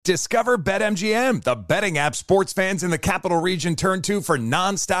Discover BetMGM, the betting app sports fans in the capital region turn to for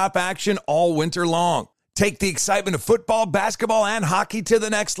nonstop action all winter long. Take the excitement of football, basketball, and hockey to the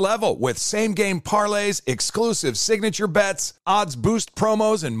next level with same-game parlays, exclusive signature bets, odds boost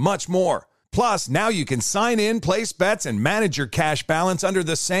promos, and much more. Plus, now you can sign in, place bets, and manage your cash balance under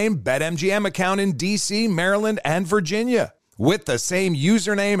the same BetMGM account in D.C., Maryland, and Virginia. With the same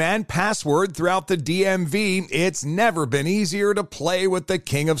username and password throughout the DMV, it's never been easier to play with the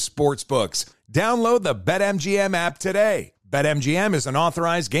king of sportsbooks. Download the BetMGM app today. BetMGM is an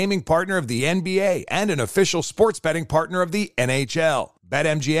authorized gaming partner of the NBA and an official sports betting partner of the NHL.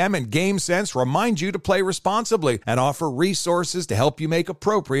 BetMGM and GameSense remind you to play responsibly and offer resources to help you make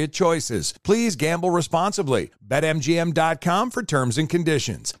appropriate choices. Please gamble responsibly. BetMGM.com for terms and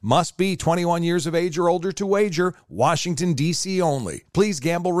conditions. Must be 21 years of age or older to wager. Washington, D.C. only. Please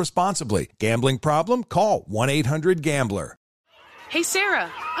gamble responsibly. Gambling problem? Call 1-800-GAMBLER. Hey, Sarah,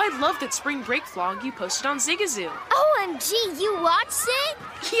 I love that spring break vlog you posted on Zigazoo. OMG, you watched it?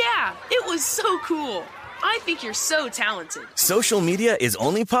 Yeah, it was so cool. I think you're so talented. Social media is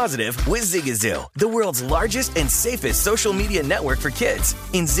only positive with Zigazoo, the world's largest and safest social media network for kids.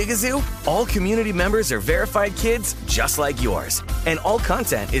 In Zigazoo, all community members are verified kids just like yours, and all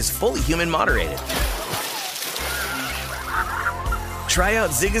content is fully human moderated. Try out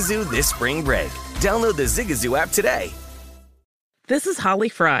Zigazoo this spring break. Download the Zigazoo app today. This is Holly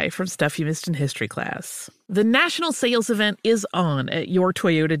Fry from Stuff You Missed in History class. The national sales event is on at your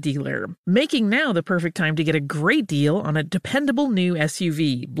Toyota dealer, making now the perfect time to get a great deal on a dependable new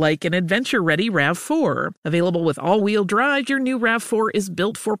SUV, like an adventure-ready RAV4. Available with all-wheel drive, your new RAV4 is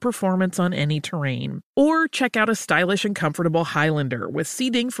built for performance on any terrain. Or check out a stylish and comfortable Highlander with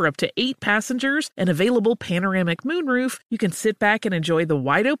seating for up to 8 passengers and available panoramic moonroof. You can sit back and enjoy the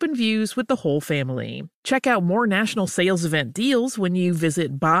wide-open views with the whole family. Check out more national sales event deals when you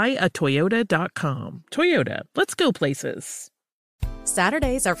visit buyatoyota.com. Toyota, let's go places.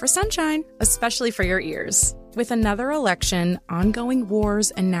 Saturdays are for sunshine, especially for your ears. With another election, ongoing wars,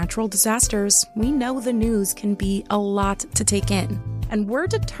 and natural disasters, we know the news can be a lot to take in. And we're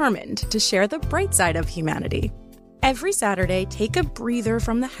determined to share the bright side of humanity. Every Saturday, take a breather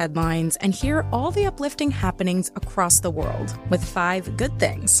from the headlines and hear all the uplifting happenings across the world with 5 Good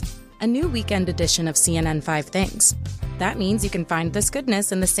Things, a new weekend edition of CNN 5 Things. That means you can find this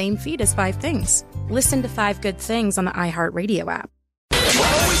goodness in the same feed as 5 Things. Listen to 5 Good Things on the iHeartRadio app.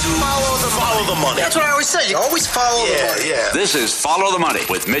 Always follow the money. That's what I always say. You always follow the money. Yeah. This is Follow the Money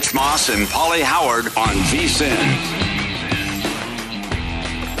with Mitch Moss and Paulie Howard on VSiN.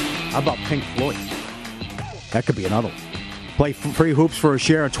 How about Pink Floyd? That could be another one. Play free hoops for a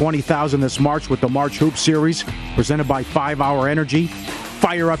share of $20,000 this March with the March Hoop Series presented by 5 Hour Energy.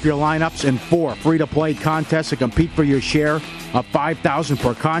 Fire up your lineups in 4 free-to-play contests to compete for your share of $5,000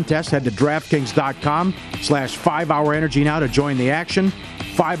 per contest. Head to DraftKings.com/5HourEnergy now to join the action.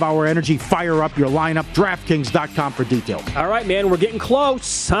 5 Hour Energy, fire up your lineup. DraftKings.com for details. All right, man, we're getting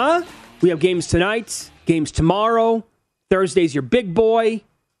close, huh? We have games tonight, games tomorrow. Thursday's your big boy.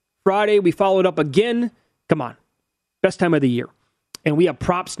 Friday, we followed up again. Come on. Best time of the year. And we have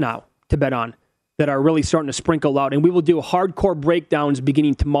props now to bet on that are really starting to sprinkle out. And we will do hardcore breakdowns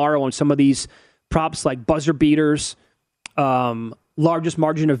beginning tomorrow on some of these props like buzzer beaters, largest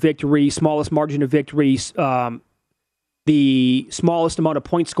margin of victory, smallest margin of victory, the smallest amount of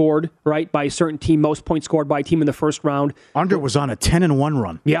points scored, right, by a certain team, most points scored by a team in the first round. Under was on a 10-1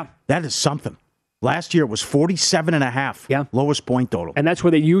 run. Yeah. That is something. Last year it was 47.5. Yeah. Lowest point total. And that's where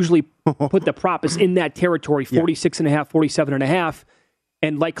they usually put the prop is in that territory, 46.5, 47.5.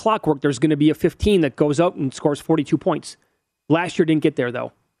 And like clockwork, there's going to be a 15 that goes out and scores 42 points. Last year didn't get there,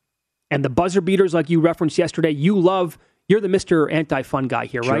 though. And the buzzer beaters, like you referenced yesterday, you're the Mr. Anti-Fun guy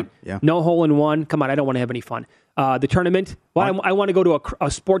here, Sure, right? yeah. No hole in one. Come on, I don't want to have any fun. The tournament, I want to go to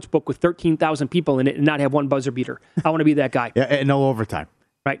a sports book with 13,000 people in it and not have one buzzer beater. I want to be that guy. Yeah, and no overtime.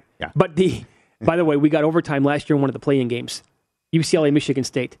 Right. Yeah. But by the way, we got overtime last year in one of the play-in games. UCLA, Michigan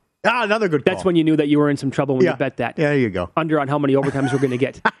State. Ah, another good call. That's when you knew that you were in some trouble when you bet that. Yeah, there you go. Under on how many overtimes we're going to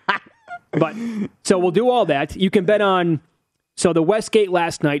get. But so we'll do all that. You can bet on. So the Westgate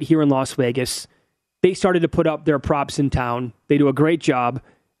last night here in Las Vegas, they started to put up their props in town. They do a great job,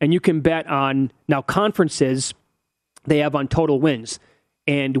 and you can bet on now conferences. They have on total wins,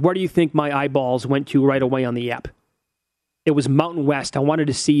 and where do you think my eyeballs went to right away on the app? It was Mountain West. I wanted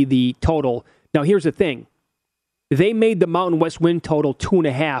to see the total. Now here's the thing. They made the Mountain West win total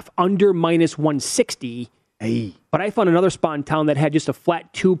 2.5, under -160. Hey. But I found another spot in town that had just a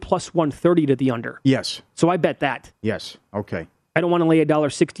flat 2 plus 130 to the under. Yes. So I bet that. Yes. Okay. I don't want to lay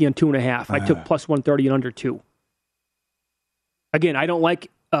 $1.60 on 2.5. I took plus 130 and under 2. Again, I don't like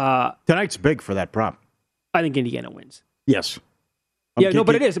Tonight's big for that prop. I think Indiana wins. Yes.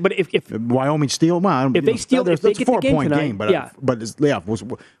 But it is. But if Wyoming steal, well, if they steal, if they get the game tonight, game, but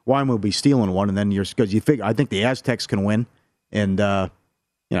Wyoming will be stealing one, and then because you figure, I think the Aztecs can win, and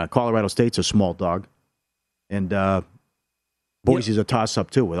Colorado State's a small dog, and Boise's a toss-up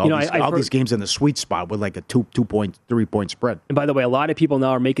too with all these games in the sweet spot with like a 3-point spread. And by the way, a lot of people now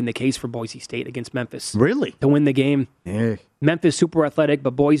are making the case for Boise State against Memphis. Really? To win the game. Yeah. Memphis super athletic,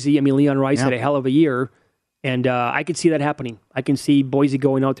 but Boise, Leon Rice had a hell of a year. And I could see that happening. I can see Boise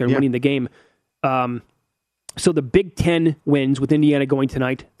going out there and winning the game. So the Big Ten wins with Indiana going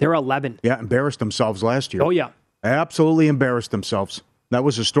tonight. They're 11. Yeah, embarrassed themselves last year. Oh, yeah. Absolutely embarrassed themselves. That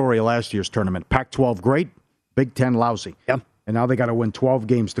was the story of last year's tournament. Pac-12 great, Big Ten lousy. Yeah. And now they got to win 12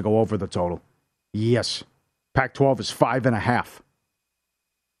 games to go over the total. Yes. Pac-12 is 5.5.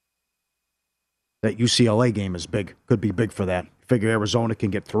 That UCLA game is big. Could be big for that. Figure Arizona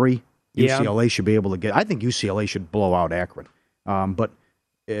can get 3. UCLA should be able to get. I think UCLA should blow out Akron. But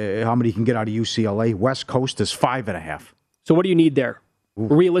how many can get out of UCLA? West Coast is 5.5. So what do you need there,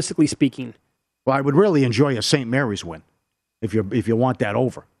 realistically speaking? Well, I would really enjoy a St. Mary's win if you want that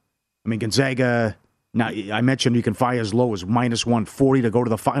over. I mean, Gonzaga. Now I mentioned you can fly as low as -140 to go to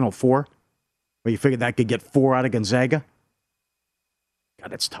the Final Four. But you figure that could get 4 out of Gonzaga. God,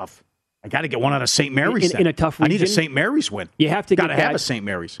 that's tough. I got to get one out of St. Mary's. In a tough region. I need a St. Mary's win. You have to got to have a St.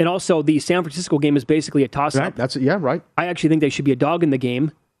 Mary's. And also, the San Francisco game is basically a toss-up. Right. Right. I actually think they should be a dog in the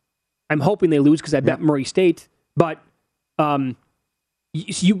game. I'm hoping they lose because I bet Murray State. But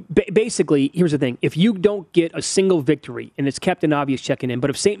basically, here's the thing. If you don't get a single victory, and it's Captain Obvious checking in,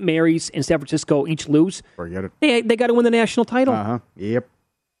 but if St. Mary's and San Francisco each lose, forget it. They got to win the national title. Uh-huh. Yep.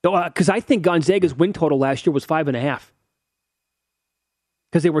 Because I think Gonzaga's win total last year was 5.5.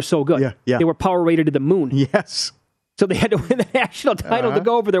 Because they were so good. Yeah. They were power rated to the moon. Yes. So they had to win the national title to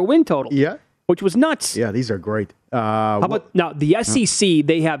go over their win total. Yeah. Which was nuts. Yeah, these are great. How about now the SEC?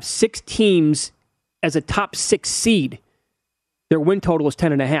 They have 6 teams as a top 6 seed. Their win total is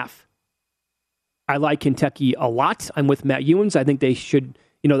 10.5. I like Kentucky a lot. I'm with Matt Ewens. I think they should,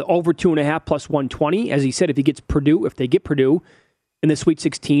 the over 2.5 plus 120. As he said, if they get Purdue in the Sweet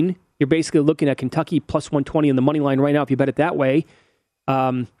 16, you're basically looking at Kentucky plus 120 on the money line right now if you bet it that way.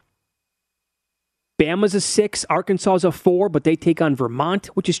 Bama's a 6, Arkansas is a 4, but they take on Vermont,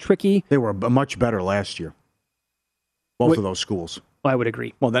 which is tricky. They were much better last year. Both of those schools. I would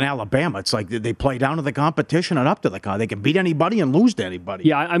agree. Well, then Alabama, it's like they play down to the competition and up to the they can beat anybody and lose to anybody.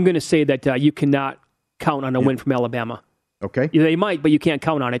 Yeah, I'm going to say that you cannot count on a win from Alabama. Okay. They might, but you can't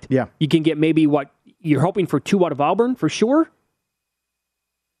count on it. Yeah. You can get maybe you're hoping for 2 out of Auburn for sure?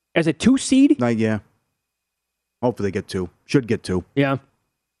 As a 2 seed? Yeah. Hopefully they get 2. Should get 2. Yeah.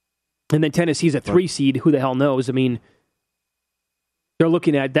 And then Tennessee's a 3 seed. Who the hell knows? I mean, they're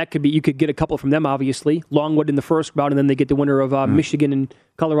looking at that could be. You could get a couple from them, obviously. Longwood in the first round, and then they get the winner of Michigan and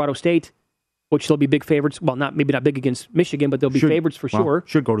Colorado State, which they'll be big favorites. Well, maybe not big against Michigan, but they'll be favorites for sure.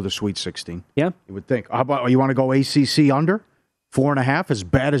 Should go to the Sweet 16. Yeah, you would think. How about you want to go ACC under 4.5? As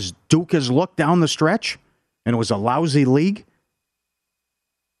bad as Duke has looked down the stretch, and it was a lousy league.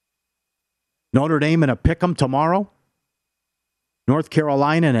 Notre Dame in a pick'em tomorrow. North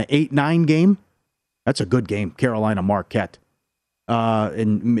Carolina in an 8-9 game. That's a good game. Carolina Marquette.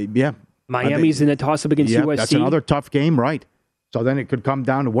 Miami's in a toss-up against USC. That's another tough game, right? So then it could come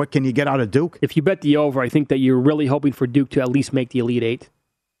down to what can you get out of Duke? If you bet the over, I think that you're really hoping for Duke to at least make the Elite 8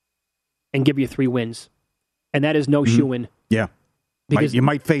 and give you 3 wins. And that is no shoe-in. Yeah. Because you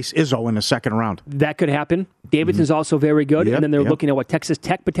might face Izzo in the second round. That could happen. Davidson's also very good. And then they're looking at Texas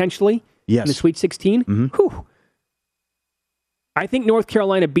Tech potentially in the Sweet 16. Whew. I think North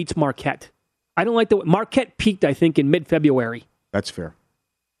Carolina beats Marquette. I don't like Marquette peaked, I think, in mid-February. That's fair.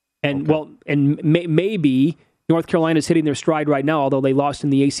 And maybe North Carolina's hitting their stride right now, although they lost in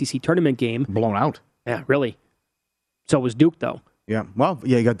the ACC tournament game. Blown out. Yeah, really. So was Duke, though. Yeah. Well,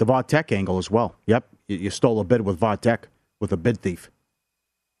 you got the Vautech angle as well. Yep. You stole a bid with Vautech with a bid thief.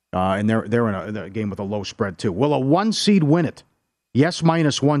 And they're in a game with a low spread, too. Will a 1 seed win it? Yes,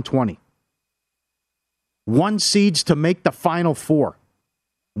 minus 120. 1 seeds to make the Final Four.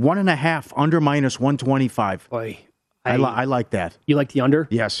 1.5 under minus 125. Boy, I like that. You like the under?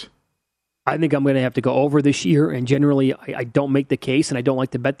 Yes. I think I'm going to have to go over this year, and generally I don't make the case, and I don't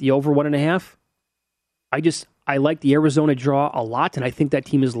like to bet the over 1.5. I like the Arizona draw a lot, and I think that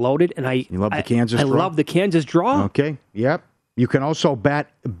team is loaded. And you love the Kansas draw? I love the Kansas draw. Okay, yep. You can also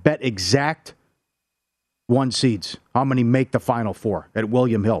bet exact 1 seeds. How many make the Final Four at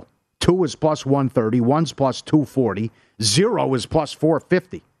William Hill? 2 is plus 130, 1's plus 240, 0 is plus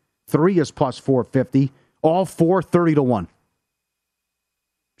 450, 3 is plus 450, all 4 30 to 1.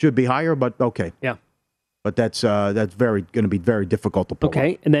 Should be higher, but okay. Yeah. But that's going to be very difficult to pull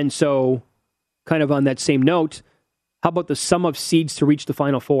Okay, up. and then so kind of on that same note, how about the sum of seeds to reach the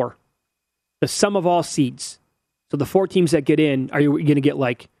Final Four? The sum of all seeds. So the 4 teams that get in, are you going to get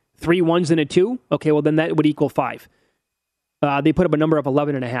like 3 1s and a 2? Okay, well then that would equal 5. They put up a number of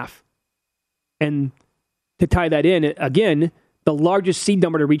 11.5. And to tie that in, again, the largest seed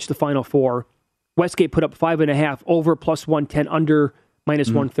number to reach the Final Four, Westgate put up 5.5 over plus 110 under minus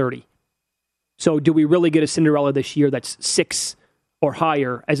 130. So do we really get a Cinderella this year that's 6 or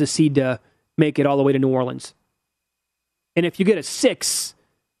higher as a seed to make it all the way to New Orleans? And if you get a 6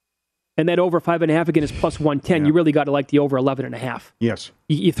 and that over 5.5 again is plus 110, you really got to like the over 11.5. Yes.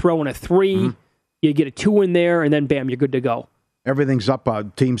 You throw in a 3, you get a 2 in there, and then bam, you're good to go. Everything's up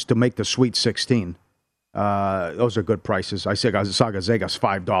teams to make the Sweet 16. Those are good prices. I saw Gonzaga's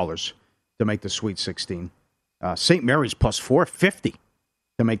 $5 to make the Sweet 16. St. Mary's plus 450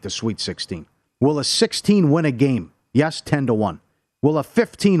 to make the Sweet 16. Will a 16 win a game? Yes, 10-1. Will a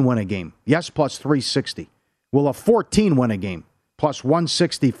 15 win a game? Yes, plus 360. Will a 14 win a game? Plus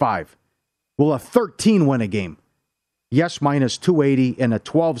 165. Will a 13 win a game? Yes, minus 280, and a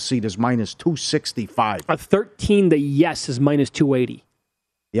 12 seed is minus 265. A 13, the yes is minus 280.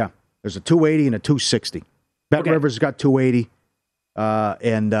 Yeah, there's a 280 and a 260. Bet Rivers got 280,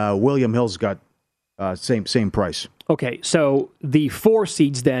 and William Hill's got same price. Okay, so the 4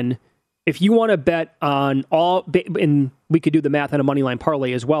 seeds then, if you want to bet on all, and we could do the math on a money line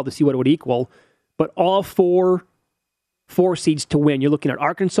parlay as well to see what it would equal, but all 4 seeds to win, you're looking at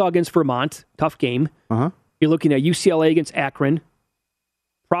Arkansas against Vermont, tough game. You're looking at UCLA against Akron,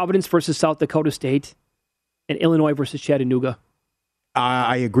 Providence versus South Dakota State, and Illinois versus Chattanooga.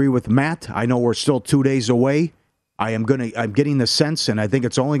 I agree with Matt. I know we're still 2 days away. I'm getting the sense, and I think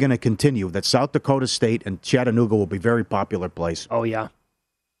it's only going to continue, that South Dakota State and Chattanooga will be very popular plays. Oh, yeah.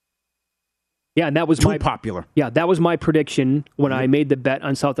 Yeah, and that was Too popular. Yeah, that was my prediction when I made the bet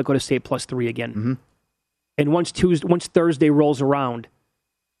on South Dakota State plus 3 again. And once Thursday rolls around,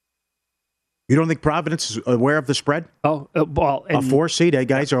 you don't think Providence is aware of the spread? Oh, well, a 4 seed,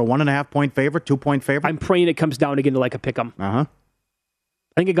 guys are a 1.5 point favorite, 2 point favorite. I'm praying it comes down again to like a pick'em. I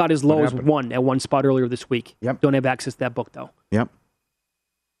think it got as low as 1 at one spot earlier this week. Don't have access to that book though.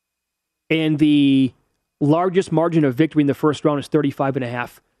 And the largest margin of victory in the first round is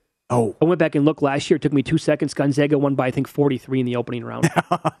 35.5. Oh. I went back and looked last year. It took me 2 seconds. Gonzaga won by, I think, 43 in the opening round.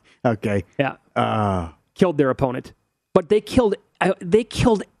 Okay. Yeah. Killed their opponent. But they killed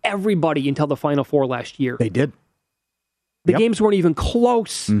everybody until the Final Four last year. They did. The games weren't even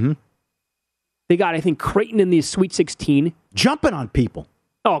close. They got, I think, Creighton in the Sweet 16. Jumping on people.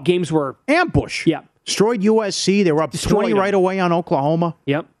 Oh, games were... Ambush. Yeah. Destroyed USC. They were up 20 right away on Oklahoma.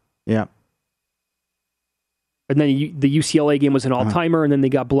 Yep. Yeah. And then the UCLA game was an all-timer, and then they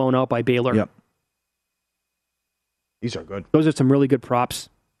got blown out by Baylor. Yep. These are good. Those are some really good props.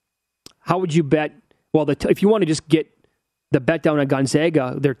 How would you bet? Well, if you want to just get the bet down on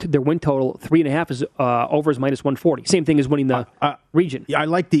Gonzaga, their win total, 3.5 is over is minus 140. Same thing as winning the region. Yeah, I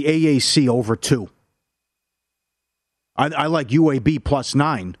like the AAC over 2. I like UAB plus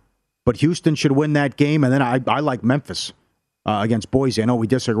 9, but Houston should win that game, and then I like Memphis against Boise. I know we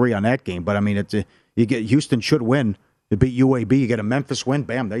disagree on that game, but I mean Houston should win. To beat UAB, you get a Memphis win,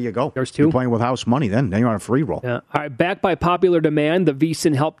 bam, there you go. There's 2. You're playing with house money then you're on a free roll. Yeah. All right, back by popular demand, the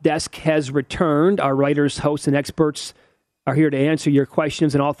VSiN Help Desk has returned. Our writers, hosts, and experts are here to answer your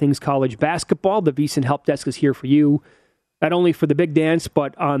questions on all things college basketball. The VSiN Help Desk is here for you, not only for the big dance,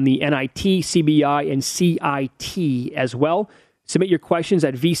 but on the NIT, CBI, and CIT as well. Submit your questions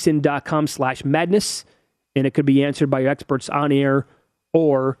at vsin.com/madness, and it could be answered by your experts on air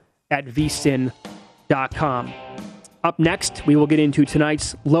or at vsin.com. Up next, we will get into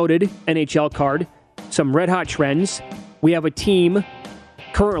tonight's loaded NHL card, some red-hot trends. We have a team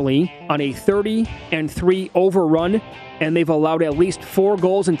currently on a 30-3 overrun, and they've allowed at least 4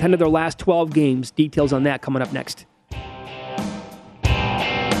 goals in 10 of their last 12 games. Details on that coming up next.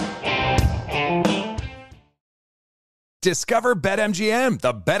 Discover BetMGM,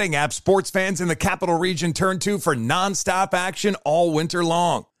 the betting app sports fans in the capital region turn to for nonstop action all winter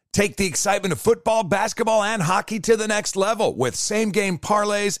long. Take the excitement of football, basketball, and hockey to the next level with same-game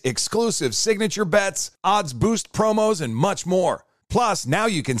parlays, exclusive signature bets, odds boost promos, and much more. Plus, now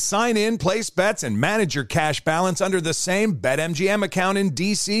you can sign in, place bets, and manage your cash balance under the same BetMGM account in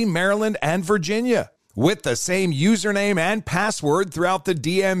D.C., Maryland, and Virginia. With the same username and password throughout the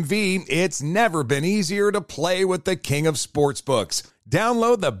DMV, it's never been easier to play with the king of sportsbooks.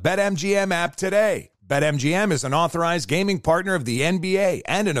 Download the BetMGM app today. BetMGM is an authorized gaming partner of the NBA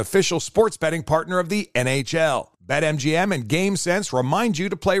and an official sports betting partner of the NHL. BetMGM and GameSense remind you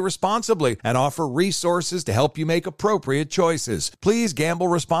to play responsibly and offer resources to help you make appropriate choices. Please gamble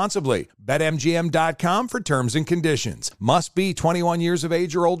responsibly. BetMGM.com for terms and conditions. Must be 21 years of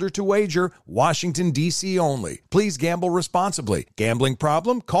age or older to wager. Washington, D.C. only. Please gamble responsibly. Gambling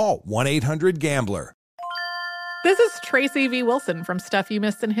problem? Call 1-800-GAMBLER. This is Tracy V. Wilson from Stuff You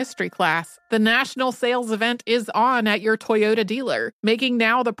Missed in History Class. The national sales event is on at your Toyota dealer, making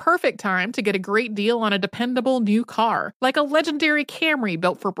now the perfect time to get a great deal on a dependable new car. Like a legendary Camry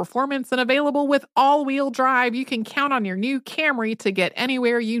built for performance and available with all-wheel drive, you can count on your new Camry to get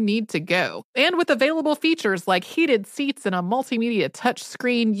anywhere you need to go. And with available features like heated seats and a multimedia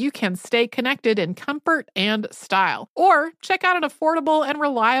touchscreen, you can stay connected in comfort and style. Or check out an affordable and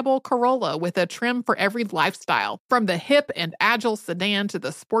reliable Corolla with a trim for every lifestyle. From the hip and agile sedan to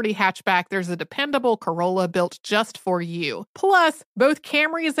the sporty hatchback, there's a dependable Corolla built just for you. Plus, both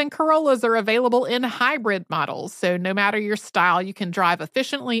Camrys and Corollas are available in hybrid models, so no matter your style, you can drive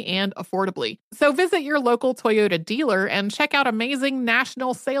efficiently and affordably. So visit your local Toyota dealer and check out amazing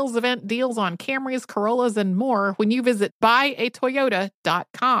national sales event deals on Camrys, Corollas, and more when you visit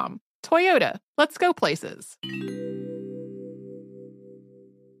buyatoyota.com. Toyota, let's go places.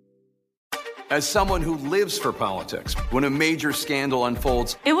 As someone who lives for politics, when a major scandal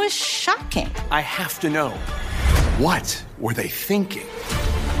unfolds, it was shocking. I have to know, what were they thinking?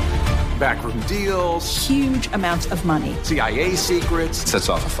 Backroom deals, huge amounts of money, CIA secrets, sets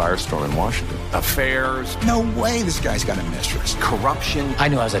off a firestorm in Washington, affairs. No way this guy's got a mistress. Corruption. I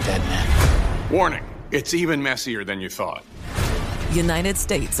knew I was a dead man. Warning, it's even messier than you thought. United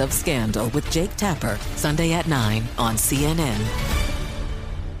States of Scandal with Jake Tapper, Sunday at 9 on CNN.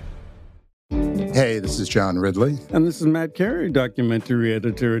 Hey, this is John Ridley. And this is Matt Carey, documentary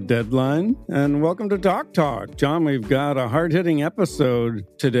editor at Deadline. And welcome to Doc Talk. John, we've got a hard-hitting episode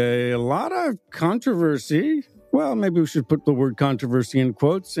today. A lot of controversy. Well, maybe we should put the word controversy in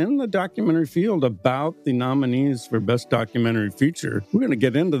quotes in the documentary field about the nominees for Best Documentary Feature. We're going to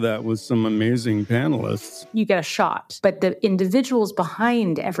get into that with some amazing panelists. You get a shot, but the individuals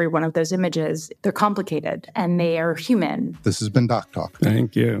behind every one of those images, they're complicated and they are human. This has been Doc Talk.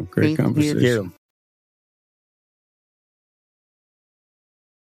 Thank you. Great conversation. Thank you.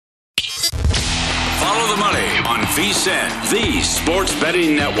 Follow the money on VSiN, the sports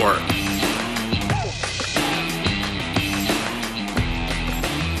betting network.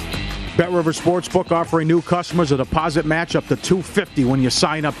 BetRivers Sportsbook offering new customers a deposit match up to $250 when you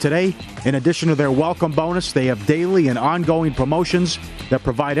sign up today. In addition to their welcome bonus, they have daily and ongoing promotions that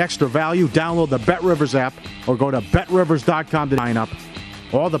provide extra value. Download the BetRivers app or go to BetRivers.com to sign up.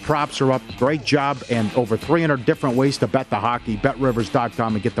 All the props are up. Great job, and over 300 different ways to bet the hockey.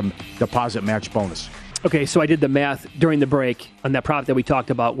 BetRivers.com and get the deposit match bonus. Okay, so I did the math during the break on that prop that we talked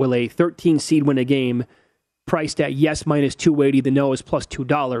about. Will a 13 seed win a game priced at yes minus 280, the no is plus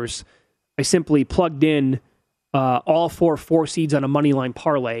 $2? I simply plugged in all four seeds on a money line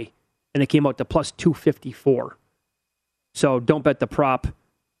parlay, and it came out to plus 254. So don't bet the prop.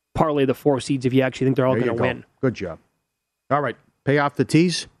 Parlay the 4 seeds if you actually think they're all going to win. Good job. All right, pay off the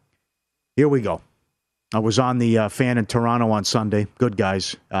tees. Here we go. I was on the fan in Toronto on Sunday. Good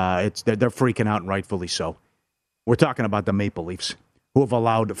guys. They're freaking out, and rightfully so. We're talking about the Maple Leafs, who have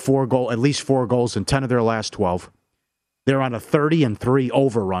allowed at least 4 goals in 10 of their last 12. They're on a 30-3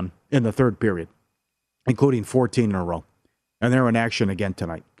 overrun in the third period, including 14 in a row, and they're in action again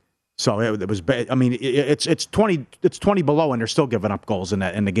tonight. So it was bad. I mean, it's 20 below, and they're still giving up goals in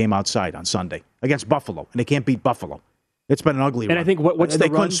the game outside on Sunday against Buffalo, and they can't beat Buffalo. It's been an ugly run. And I think what's they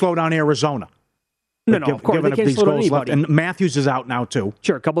couldn't slow down Arizona. No, of course they can't slow down anybody. And Matthews is out now too.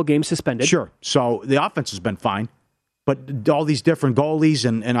 Sure, a couple games suspended. Sure, so the offense has been fine, but all these different goalies,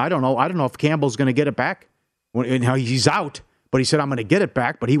 and I don't know if Campbell's going to get it back. He's out, but he said, I'm going to get it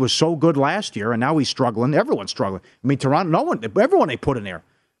back. But he was so good last year, and now he's struggling. Everyone's struggling. I mean, Toronto, everyone they put in there.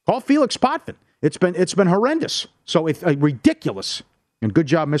 Call Felix Potvin. It's been horrendous. So it's a ridiculous, and good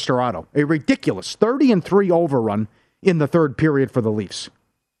job, Mr. Otto, a ridiculous 30-3 overrun in the third period for the Leafs,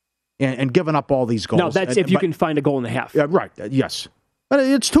 and giving up all these goals. No, that's if you can find a goal and a half. Right, yes. But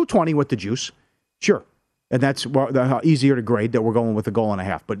it's 220 with the juice, sure. And that's easier to grade that we're going with a goal and a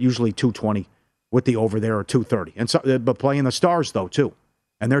half, but usually 220. With the over there or 230. And so, but playing the Stars, though, too.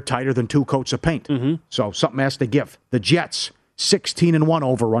 And they're tighter than 2 coats of paint. Mm-hmm. So something has to give. The Jets, 16-1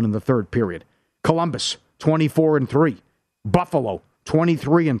 overrun in the third period. Columbus, 24-3. Buffalo,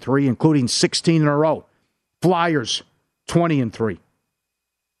 23-3, including 16 in a row. Flyers, 20-3.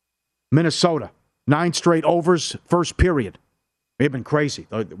 Minnesota, 9 straight overs, first period. They've been crazy.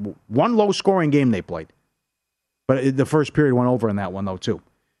 One low-scoring game they played. But the first period went over in that one, though, too.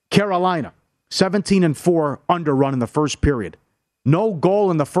 Carolina, 17-4 under run in the first period. No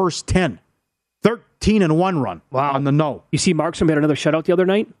goal in the first 10. 13-1 run on the no. You see Markstrom had another shutout the other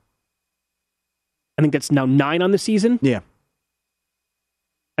night? I think that's now 9 on the season. Yeah.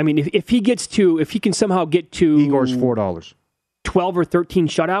 I mean, if he can somehow get to Igor's $4. 12 or 13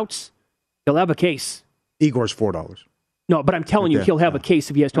 shutouts, he'll have a case. Igor's $4. No, but I'm telling you, he'll have a case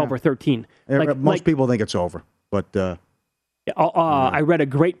if he has 12 or 13. Most people think it's over, but I read a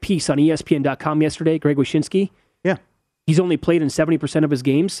great piece on ESPN.com yesterday. Greg Wyshynski. Yeah, he's only played in 70% of his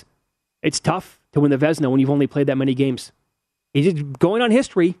games. It's tough to win the Vezina when you've only played that many games. He's just going on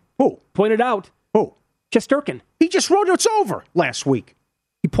history. Who pointed out? Who? Shesterkin. He just wrote it's over last week.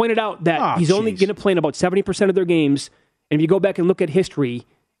 He pointed out that he's only going to play in about 70% of their games. And if you go back and look at history,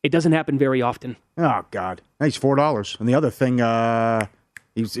 it doesn't happen very often. Oh, God. He's $4. And the other thing,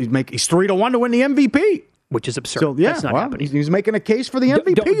 he's 3-1 to win the MVP. Which is absurd. So, That's not happening. He's making a case for the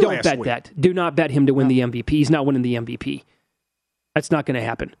MVP Don't bet that. Do not bet him to win the MVP. He's not winning the MVP. That's not going to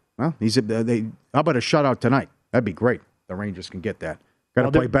happen. Well, how about a shutout tonight? That'd be great. The Rangers can get that. Got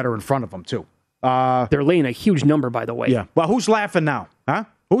to play better in front of them, too. They're laying a huge number, by the way. Yeah. Well, who's laughing now? Huh?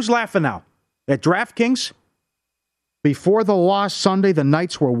 Who's laughing now? At DraftKings? Before the loss Sunday, the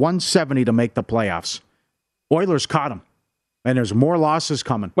Knights were 170 to make the playoffs. Oilers caught them. And there's more losses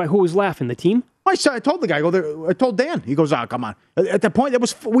coming. Why, who was laughing? The team? I told the guy, I told Dan. He goes, come on. At the point,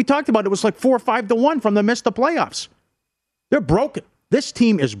 we talked about it was like 4 or 5-1 from the miss the playoffs. They're broken. This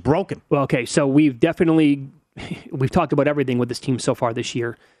team is broken. Well, okay, so we've talked about everything with this team so far this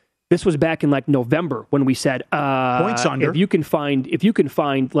year. This was back in like November when we said points under. If you can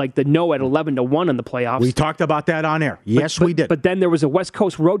find like the no at 11-1 in the playoffs. We talked about that on air. Yes, we did. But then there was a West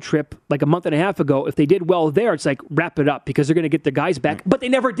Coast road trip like a month and a half ago. If they did well there, it's like wrap it up because they're going to get their guys back. But they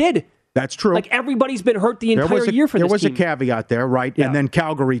never did. That's true. Like everybody's been hurt the entire year for this team. There was a caveat there, right? Yeah. And then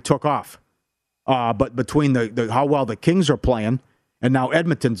Calgary took off. But between the how well the Kings are playing and now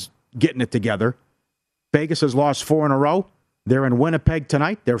Edmonton's getting it together, Vegas has lost 4 in a row. They're in Winnipeg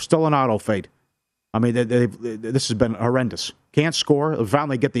tonight. They're still in auto fade. I mean, this has been horrendous. Can't score. They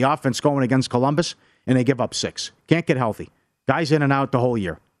finally get the offense going against Columbus, and they give up 6. Can't get healthy. Guys in and out the whole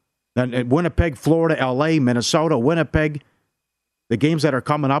year. Then Winnipeg, Florida, L.A., Minnesota, Winnipeg. The games that are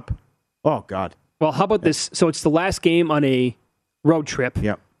coming up, oh, God. Well, how about this? So it's the last game on a road trip.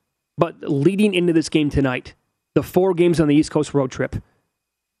 Yep. But leading into this game tonight, the 4 games on the East Coast road trip,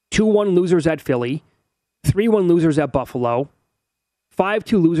 2-1 losers at Philly, 3-1 losers at Buffalo,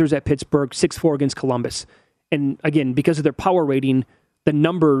 5-2 losers at Pittsburgh, 6-4 against Columbus. And again, because of their power rating, the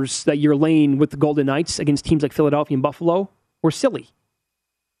numbers that you're laying with the Golden Knights against teams like Philadelphia and Buffalo were silly.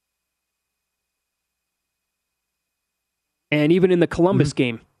 And even in the Columbus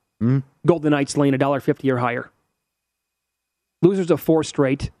game, Golden Knights laying $1.50 or higher. Losers of 4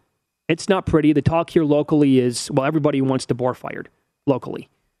 straight. It's not pretty. The talk here locally is, well, everybody wants DeBoer fired locally.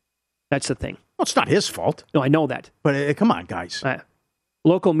 That's the thing. Well, it's not his fault. No, I know that. But come on, guys.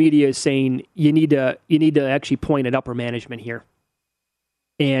 Local media is saying you need to actually point at upper management here.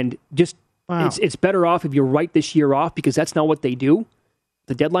 And just it's better off if you write this year off because that's not what they do.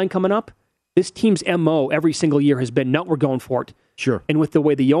 The deadline coming up, this team's MO every single year has been, no, we're going for it. Sure. And with the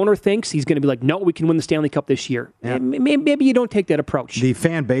way the owner thinks, he's going to be like, no, we can win the Stanley Cup this year. Yeah. Maybe you don't take that approach. The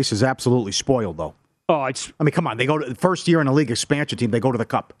fan base is absolutely spoiled, though. Oh, come on. They go to the first year in a league expansion team. They go to the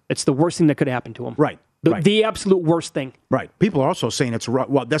Cup. It's the worst thing that could happen to them. Right. The absolute worst thing. Right. People are also saying that's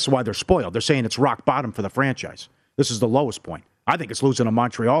why they're spoiled. They're saying it's rock bottom for the franchise. This is the lowest point. I think it's losing to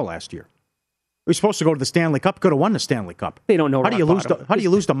Montreal last year. We were supposed to go to the Stanley Cup. Could have won the Stanley Cup. They don't know. How do you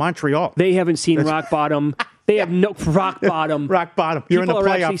lose to Montreal? They haven't seen rock bottom. They have no rock bottom. Rock bottom. You're in the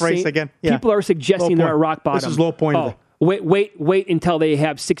playoff race again. Yeah. People are suggesting they're at rock bottom. This is low point. Wait until they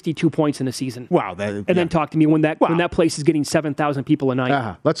have 62 points in a season. Wow. Then talk to me when that place is getting 7,000 people a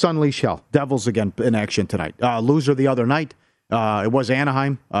night. Let's unleash hell. Devils again in action tonight. Loser the other night. It was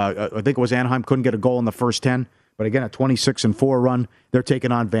Anaheim. I think it was Anaheim. Couldn't get a goal in the first 10. But again, a 26-4 run. They're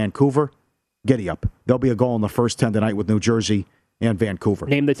taking on Vancouver. Giddy up. There'll be a goal in the first 10 tonight with New Jersey and Vancouver.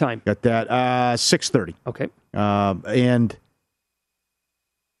 Name the time. Got that. 6:30. Okay. And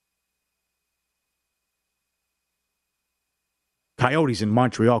Coyotes in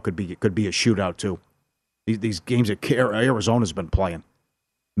Montreal could be a shootout too. These games that Arizona's been playing,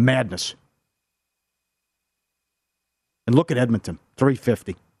 madness. And look at Edmonton,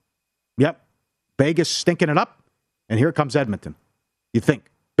 350. Yep, Vegas stinking it up, and here comes Edmonton. You think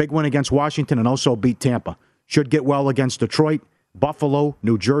big win against Washington and also beat Tampa. Should get well against Detroit, Buffalo,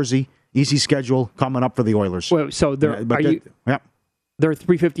 New Jersey. Easy schedule coming up for the Oilers. Well, so they're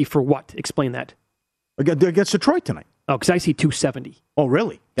 350 for what? Explain that. Against Detroit tonight. Oh, because I see 270. Oh,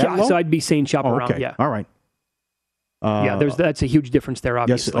 really? Yeah, so I'd be saying shop around. Okay. Yeah. All right. That's a huge difference there,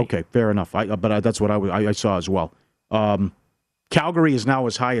 obviously. Yes. Okay. Fair enough. But that's what I saw as well. Calgary is now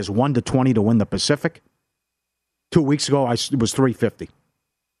as high as 1-20 to win the Pacific. 2 weeks ago, it was 350.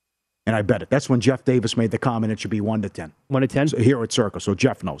 And I bet it. That's when Jeff Davis made the comment it should be 1-10. 1-10? So here at Circa, so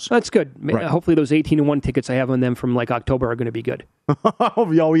Jeff knows. That's good. Right. Hopefully those 18-1 tickets I have on them from like October are going to be good.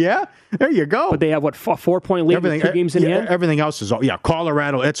 Oh, yeah? There you go. But they have, 4-point lead with 2 games in hand? Everything else is over. Yeah,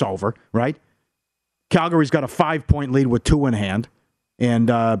 Colorado, it's over, right? Calgary's got a 5-point lead with 2 in hand, and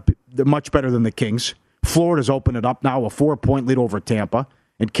they're much better than the Kings. Florida's opened it up now, a 4-point lead over Tampa.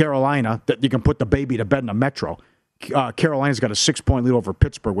 And Carolina, that you can put the baby to bed in the Metro. Carolina's got a 6-point lead over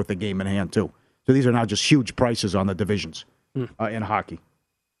Pittsburgh with the game in hand, too. So these are now just huge prices on the divisions in hockey.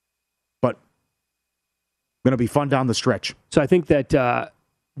 But going to be fun down the stretch. So I think that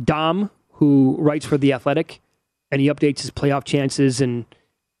Dom, who writes for The Athletic, and he updates his playoff chances and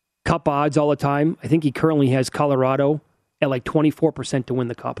cup odds all the time, I think he currently has Colorado at like 24% to win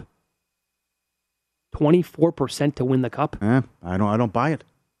the cup. 24% to win the cup? I don't buy it.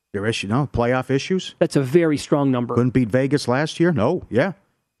 Your issue, no, playoff issues? That's a very strong number. Couldn't beat Vegas last year? No, yeah.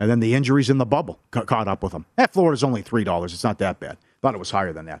 And then the injuries in the bubble caught up with them. Florida's only $3. It's not that bad. Thought it was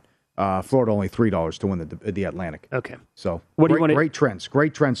higher than that. Florida only $3 to win the Atlantic. Okay. So great trends.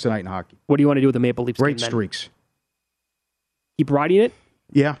 Great trends tonight in hockey. What do you want to do with the Maple Leafs? Great streaks. Keep riding it?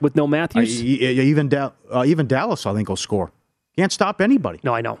 Yeah. With no Matthews? Even Dallas, I think, will score. Can't stop anybody.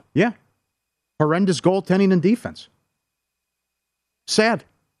 No, I know. Yeah. Horrendous goaltending and defense. Sad.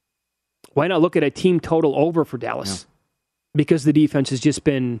 Why not look at a team total over for Dallas? Yeah. Because the defense has just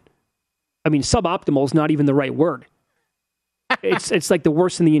been, suboptimal is not even the right word. It's like the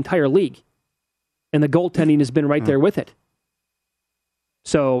worst in the entire league. And the goaltending has been right there with it.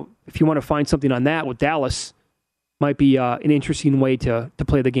 So if you want to find something on that with Dallas, might be an interesting way to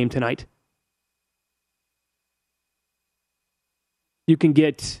play the game tonight. You can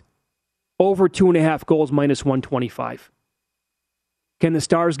get over 2.5 goals minus 125. Can the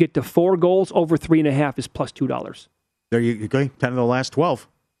Stars get to 4 goals? Over 3.5 is plus $2. There you go. 10 of the last 12.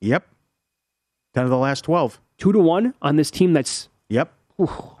 Yep. 10 of the last 12. 2-1 on this team that's... Yep.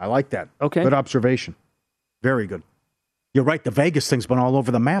 I like that. Okay. Good observation. Very good. You're right. The Vegas thing's been all over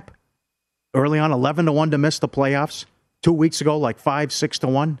the map. Early on, 11-1 to miss the playoffs. 2 weeks ago, like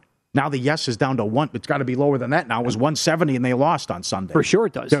 5-6-1. Now the yes is down to 1. It's got to be lower than that now. It was 170 and they lost on Sunday. For sure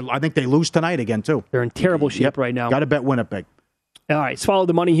it does. I think they lose tonight again, too. They're in terrible shape right now. Got to bet Winnipeg. All right, let's follow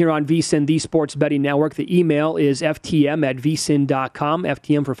the money here on VSiN, the Sports Betting Network. The email is ftm@vsin.com.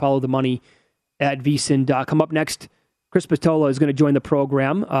 FTM for follow the money at vsin.com. Up next, Chris Patola is going to join the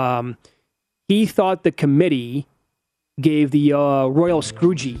program. He thought the committee gave the Royal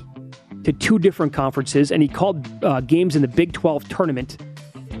Scroogie to 2 different conferences, and he called games in the Big 12 tournament.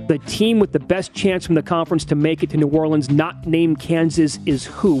 The team with the best chance from the conference to make it to New Orleans, not named Kansas, is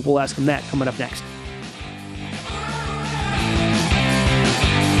who? We'll ask him that coming up next.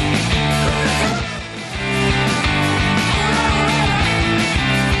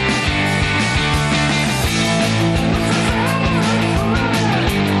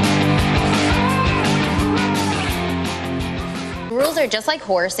 Are just like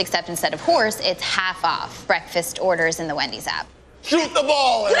horse, except instead of horse, it's half off breakfast orders in the Wendy's app. Shoot the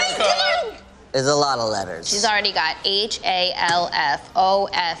ball, Erica! There's a lot of letters. She's already got HALFOFF.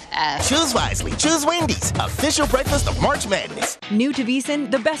 Choose wisely. Choose Wendy's. Official breakfast of March Madness. New to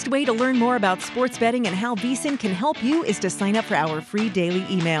VSiN, the best way to learn more about sports betting and how VSiN can help you is to sign up for our free daily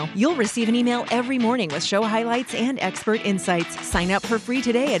email. You'll receive an email every morning with show highlights and expert insights. Sign up for free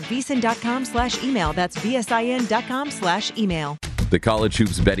today at vsin.com/email. That's vsin.com/email. The college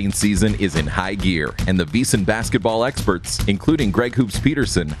hoops betting season is in high gear, and the VSiN basketball experts, including Greg Hoops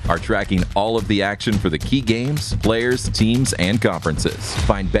Peterson, are tracking all of the action for the key games, players, teams, and conferences.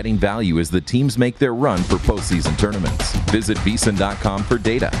 Find betting value as the teams make their run for postseason tournaments. Visit VSiN.com for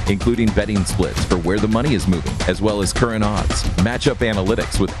data, including betting splits for where the money is moving, as well as current odds, matchup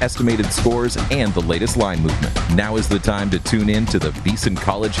analytics with estimated scores, and the latest line movement. Now is the time to tune in to the VSiN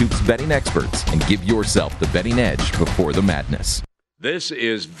College Hoops betting experts and give yourself the betting edge before the madness. This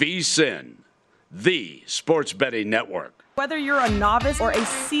is VSiN, the Sports Betting Network. Whether you're a novice or a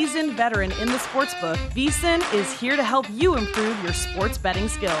seasoned veteran in the sportsbook, VSiN is here to help you improve your sports betting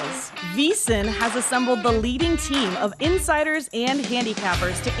skills. VSiN has assembled the leading team of insiders and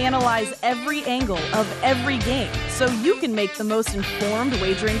handicappers to analyze every angle of every game so you can make the most informed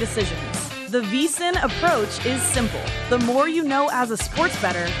wagering decisions. The VSiN approach is simple. The more you know as a sports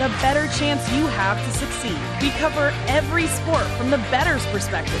bettor, the better chance you have to succeed. We cover every sport from the bettor's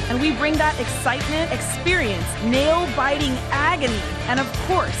perspective, and we bring that excitement, experience, nail-biting agony, and of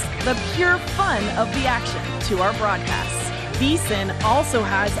course, the pure fun of the action to our broadcasts. VSiN also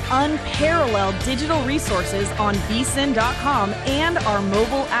has unparalleled digital resources on vsin.com and our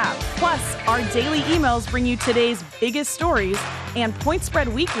mobile app. Plus, our daily emails bring you today's biggest stories, and Point Spread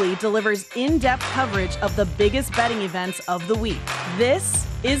Weekly delivers in-depth coverage of the biggest betting events of the week. This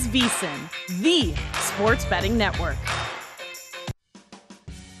is VSiN, the sports betting network.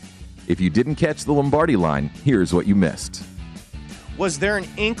 If you didn't catch the Lombardi line, here's what you missed. Was there an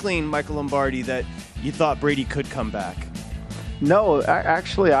inkling, Michael Lombardi, that you thought Brady could come back? No,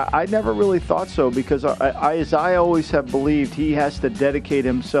 actually, I never really thought so, because as I always have believed, he has to dedicate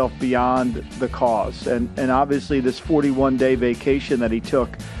himself beyond the cause. And obviously this 41-day vacation that he took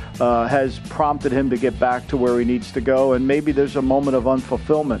has prompted him to get back to where he needs to go, and maybe there's a moment of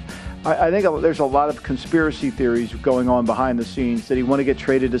unfulfillment. I think there's a lot of conspiracy theories going on behind the scenes. Did he want to get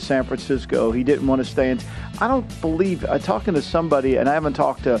traded to San Francisco? He didn't want to stay in. I don't believe, talking to somebody, and I haven't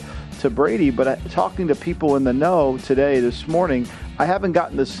talked to Brady, but talking to people in the know this morning, I haven't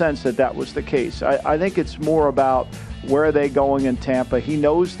gotten the sense that was the case. I think it's more about where are they going in Tampa. He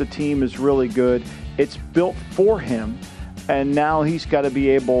knows the team is really good. It's built for him, and now he's got to be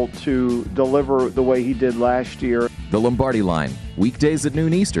able to deliver the way he did last year. The Lombardi Line, weekdays at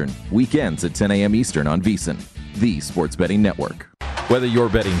noon Eastern, weekends at 10 a.m. Eastern on VSiN, the sports betting network. Whether you're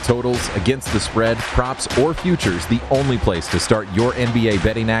betting totals, against the spread, props, or futures, the only place to start your NBA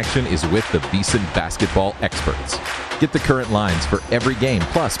betting action is with the VSiN basketball experts. Get the current lines for every game,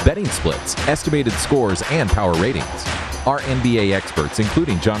 plus betting splits, estimated scores, and power ratings. Our NBA experts,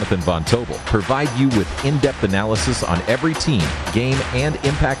 including Jonathan Von Tobel, provide you with in-depth analysis on every team, game, and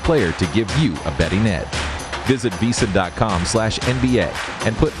impact player to give you a betting edge. Visit VSiN.com/NBA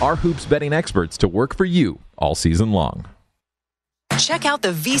and put our Hoops betting experts to work for you all season long. Check out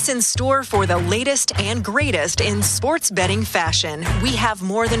the VSiN store for the latest and greatest in sports betting fashion. We have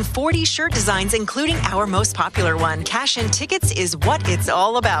more than 40 shirt designs, including our most popular one. Cash and tickets is what it's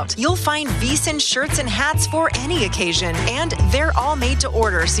all about. You'll find VSiN shirts and hats for any occasion, and they're all made to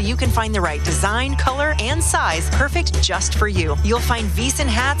order, so you can find the right design, color, and size perfect just for you. You'll find VSiN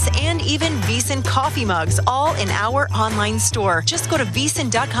hats and even VSiN coffee mugs, all in our online store. Just go to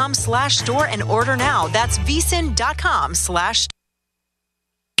vsin.com/store and order now. That's vsin.com/store.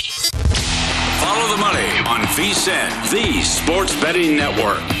 Follow the money on VSiN, the sports betting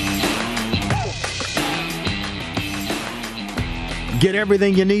network. Get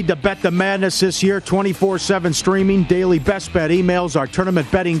everything you need to bet the madness this year, 24/7 streaming, daily best bet emails, our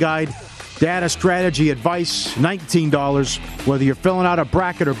tournament betting guide, data strategy advice, $19. Whether you're filling out a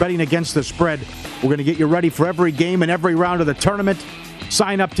bracket or betting against the spread, we're going to get you ready for every game and every round of the tournament.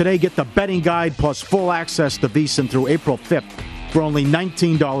 Sign up today, get the betting guide plus full access to VSiN through April 5th. For only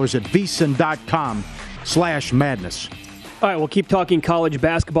 $19 at vsin.com/madness. All right, we'll keep talking college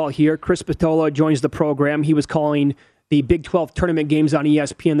basketball here. Chris Spatola joins the program. He was calling the Big 12 tournament games on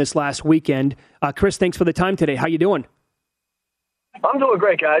ESPN this last weekend. Chris, thanks for the time today. How you doing? I'm doing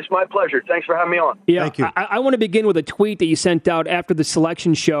great, guys. My pleasure. Thanks for having me on. Yeah, Thank you. I want to begin with a tweet that you sent out after the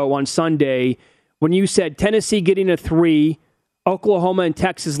selection show on Sunday when you said Tennessee getting a 3, Oklahoma and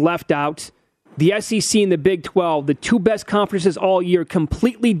Texas left out. The SEC and the Big 12, the two best conferences all year,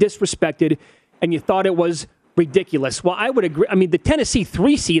 completely disrespected, and you thought it was ridiculous. Well, I would agree. I mean, the Tennessee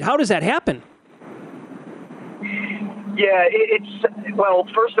 3 seed, how does that happen? Yeah, well,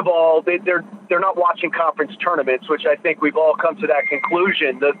 first of all, they're not watching conference tournaments, which I think we've all come to that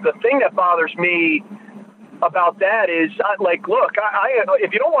conclusion. The thing that bothers me about that is, look,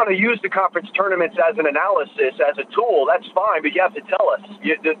 if you don't want to use the conference tournaments as an analysis, as a tool, that's fine, but you have to tell us.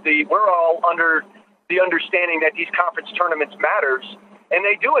 We're all under the understanding that these conference tournaments matters, and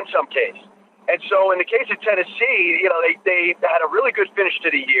they do in some case. And so in the case of Tennessee, they had a really good finish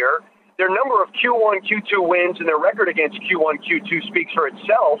to the year. Their number of Q1, Q2 wins and their record against Q1, Q2 speaks for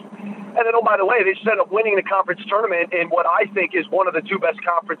itself. And then, oh, by the way, they ended up winning the conference tournament in what I think is one of the two best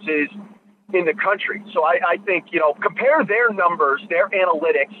conferences in the country. So I think, compare their numbers, their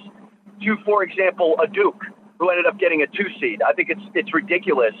analytics to, for example, a Duke who ended up getting a 2 seed. I think it's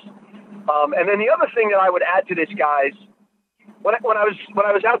ridiculous. And then the other thing that I would add to this, guys, when I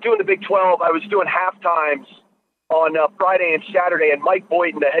was out doing the Big 12, I was doing halftimes on Friday and Saturday, and Mike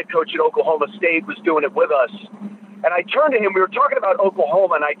Boynton, the head coach at Oklahoma State, was doing it with us. And I turned to him. We were talking about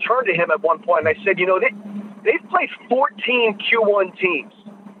Oklahoma, and I turned to him at one point, and I said, they've played 14 Q1 teams.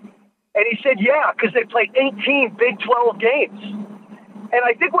 And he said, yeah, because they played 18 Big 12 games. And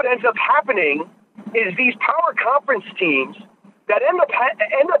I think what ends up happening is these power conference teams that end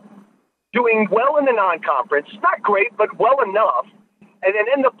up doing well in the non-conference, not great, but well enough, and then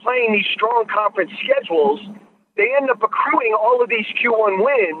end up playing these strong conference schedules, they end up accruing all of these Q1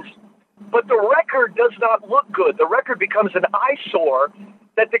 wins, but the record does not look good. The record becomes an eyesore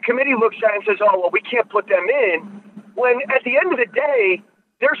that the committee looks at and says, oh, well, we can't put them in, when at the end of the day,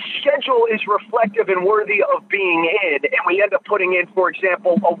 their schedule is reflective and worthy of being in, and we end up putting in, for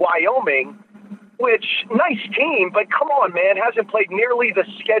example, a Wyoming, which, nice team, but come on, man, hasn't played nearly the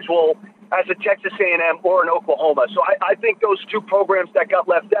schedule as a Texas A&M or an Oklahoma. So I think those two programs that got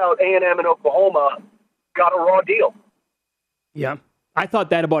left out, A&M and Oklahoma, got a raw deal. Yeah, I thought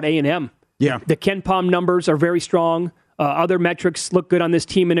that about A&M. Yeah. The Ken Pom numbers are very strong. Other metrics look good on this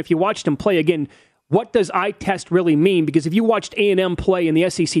team. And if you watched them play, again, what does eye test really mean? Because if you watched A&M play in the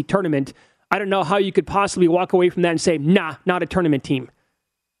SEC tournament, I don't know how you could possibly walk away from that and say, nah, not a tournament team.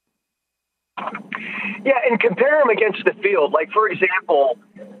 Yeah, and compare them against the field. Like, for example,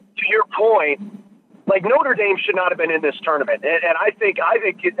 to your point, like Notre Dame should not have been in this tournament. And I think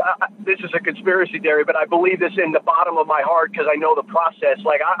this is a conspiracy theory, but I believe this in the bottom of my heart because I know the process.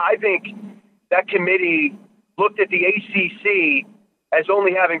 Like, I think that committee looked at the ACC as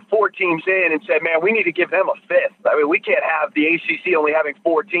only having 4 teams in and said, man, we need to give them a 5th. I mean, we can't have the ACC only having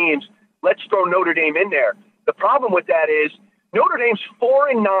 4 teams. Let's throw Notre Dame in there. The problem with that is Notre Dame's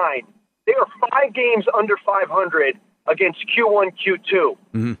 4-9. They are 5 games under 500 against Q1, Q2.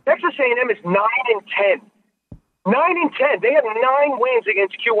 Mm-hmm. Texas A&M is 9-10. 9-10. They have 9 wins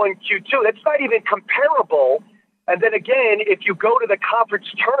against Q1, Q2. That's not even comparable. And then again, if you go to the conference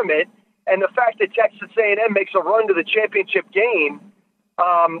tournament and the fact that Texas A&M makes a run to the championship game,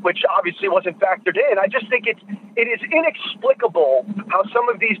 which obviously wasn't factored in, I just think it is inexplicable how some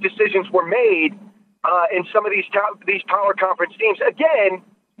of these decisions were made in some of these power conference teams. Again,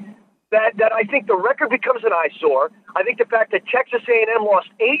 that I think the record becomes an eyesore. I think the fact that Texas A&M lost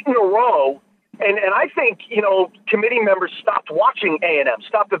 8 in a row, and I think, committee members stopped watching A&M,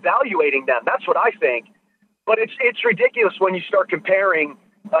 stopped evaluating them. That's what I think. But it's ridiculous when you start comparing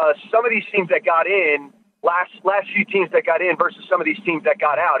some of these teams that got in, last few teams that got in versus some of these teams that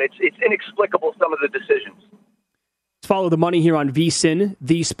got out. It's inexplicable, some of the decisions. Let's follow the money here on VSiN,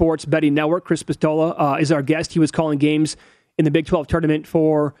 the Sports Betting Network. Chris Pistola is our guest. He was calling games in the Big 12 tournament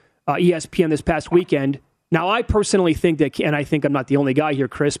for ESPN this past weekend. Now, I personally think that, and I think I'm not the only guy here,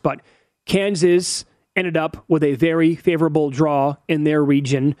 Chris, but Kansas ended up with a very favorable draw in their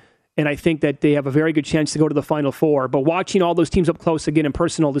region, and I think that they have a very good chance to go to the Final Four. But watching all those teams up close again in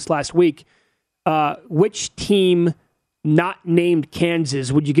personal this last week, which team not named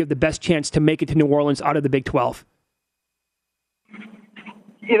Kansas would you give the best chance to make it to New Orleans out of the Big 12?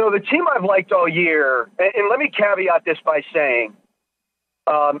 The team I've liked all year, and let me caveat this by saying,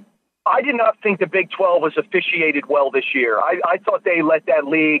 I did not think the Big 12 was officiated well this year. I thought they let that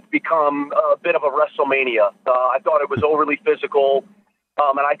league become a bit of a WrestleMania. I thought it was overly physical,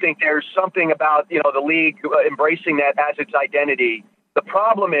 and I think there's something about the league embracing that as its identity. The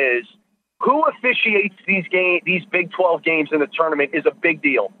problem is, who officiates these Big 12 games in the tournament is a big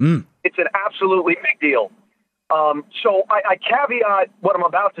deal. It's an absolutely big deal. So I caveat what I'm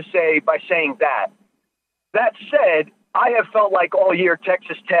about to say by saying that. That said, I have felt like all year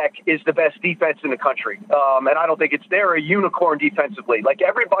Texas Tech is the best defense in the country. And I don't think they're a unicorn defensively. Like,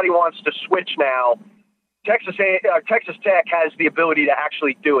 everybody wants to switch now. Texas Tech has the ability to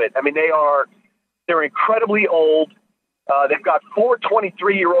actually do it. I mean, they're incredibly old. They've got 4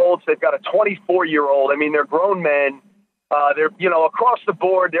 23-year-olds. They've got a 24-year-old. I mean, they're grown men. They're, across the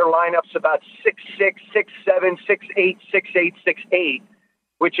board, their lineup's about 6'6", 6'7", 6'8", 6'8", 6'8",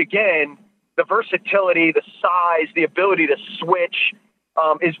 which again, the versatility, the size, the ability to switch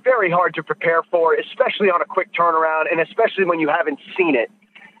is very hard to prepare for, especially on a quick turnaround and especially when you haven't seen it.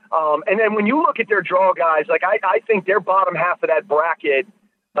 And then when you look at their draw guys, like I think their bottom half of that bracket,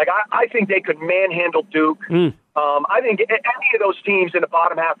 like I think they could manhandle Duke. I think any of those teams in the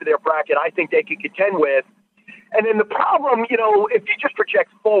bottom half of their bracket, I think they could contend with. And then the problem, if you just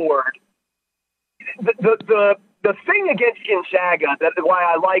project forward, the thing against Gonzaga, why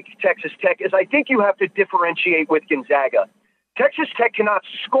I like Texas Tech, is I think you have to differentiate with Gonzaga. Texas Tech cannot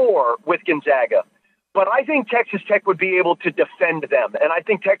score with Gonzaga, but I think Texas Tech would be able to defend them, and I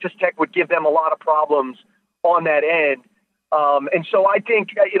think Texas Tech would give them a lot of problems on that end. And so I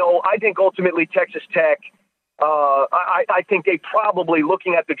think ultimately Texas Tech, I think they probably,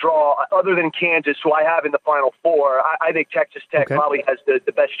 looking at the draw, other than Kansas, who I have in the Final Four, I think Texas Tech probably has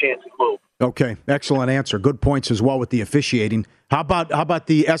the best chance to move. Okay, excellent answer. Good points as well with the officiating. How about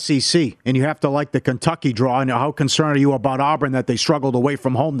the SEC? And you have to like the Kentucky draw. And how concerned are you about Auburn that they struggled away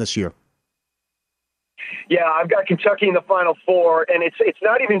from home this year? Yeah, I've got Kentucky in the Final Four, and it's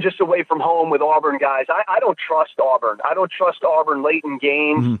not even just away from home with Auburn, guys. I don't trust Auburn. I don't trust Auburn late in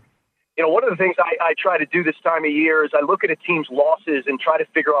games. Mm-hmm. You know, one of the things I try to do this time of year is I look at a team's losses and try to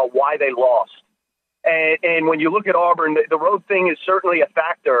figure out why they lost. And when you look at Auburn, the road thing is certainly a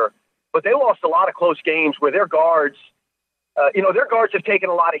factor. But they lost a lot of close games where their guards, their guards have taken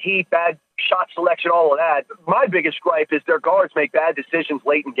a lot of heat, bad shot selection, all of that. My biggest gripe is their guards make bad decisions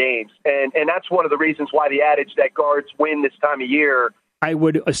late in games. And that's one of the reasons why the adage that guards win this time of year. I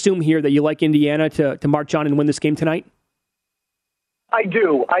would assume here that you like Indiana to march on and win this game tonight? I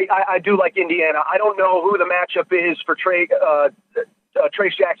do. I do like Indiana. I don't know who the matchup is for Trace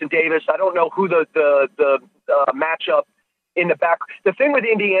Jackson Davis. I don't know who the matchup in the back. The thing with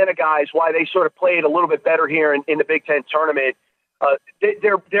Indiana guys, why they sort of played a little bit better here in the Big Ten tournament,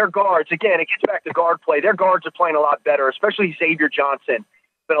 their guards, again, it gets back to guard play. Their guards are playing a lot better, especially Xavier Johnson.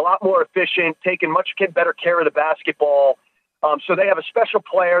 Been a lot more efficient, taking much better care of the basketball. So they have a special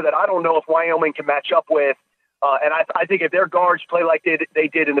player that I don't know if Wyoming can match up with. And I think if their guards play like they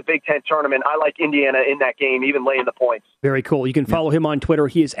did in the Big Ten tournament, I like Indiana in that game, even laying the points. Very cool. You can follow him on Twitter.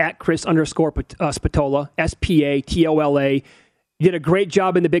 He is at Chris_Spatola, Spatola. You did a great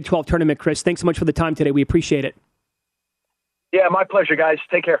job in the Big 12 tournament, Chris. Thanks so much for the time today. We appreciate it. Yeah, my pleasure, guys.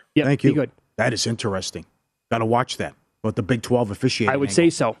 Take care. Yeah, thank you. Be good. That is interesting. Got to watch that. But the Big 12 officiating, I would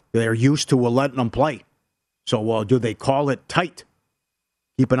say so. They're used to letting them play. So do they call it tight?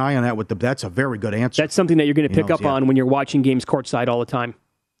 Keep an eye on that. That's a very good answer. That's something that you're going to pick up on when you're watching games courtside all the time.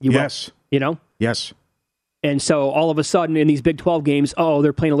 Yes. Yes. And so all of a sudden in these Big 12 games,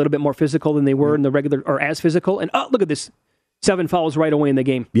 they're playing a little bit more physical than they were in the regular, or as physical. And look at this. 7 fouls right away in the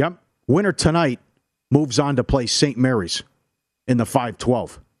game. Yep. Winner tonight moves on to play St. Mary's in the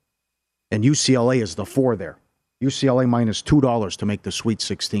 5-12. And UCLA is the 4 there. UCLA minus $2 to make the Sweet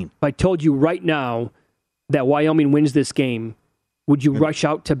 16. If I told you right now that Wyoming wins this game, would you rush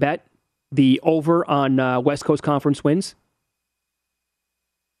out to bet the over on West Coast Conference wins?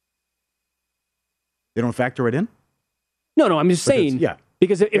 They don't factor it in? No, I'm just saying. Yeah.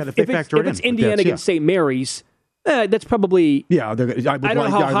 Because if it's Indiana against St. Mary's, that's probably... Yeah, I don't know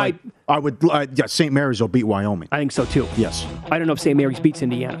how high... St. Mary's will beat Wyoming. I think so, too. Yes. I don't know if St. Mary's beats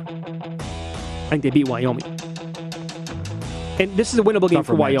Indiana. I think they beat Wyoming. And this is a winnable game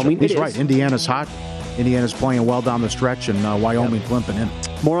for Wyoming. He's right. Indiana's hot. Indiana's playing well down the stretch, and Wyoming's limping in.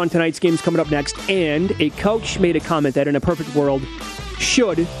 More on tonight's games coming up next. And a coach made a comment that in a perfect world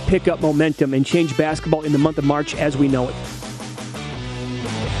should pick up momentum and change basketball in the month of March as we know it.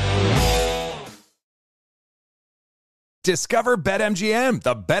 Discover BetMGM,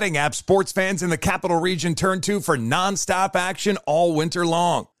 the betting app sports fans in the capital region turn to for nonstop action all winter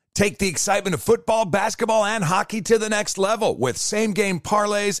long. Take the excitement of football, basketball, and hockey to the next level with same-game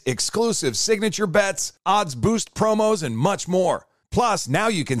parlays, exclusive signature bets, odds boost promos, and much more. Plus, now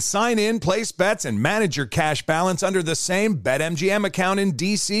you can sign in, place bets, and manage your cash balance under the same BetMGM account in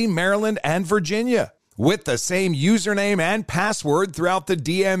D.C., Maryland, and Virginia. With the same username and password throughout the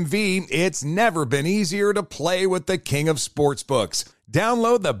DMV, it's never been easier to play with the king of sportsbooks.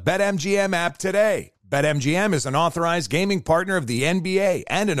 Download the BetMGM app today. BetMGM is an authorized gaming partner of the NBA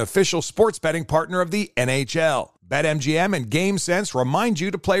and an official sports betting partner of the NHL. BetMGM and GameSense remind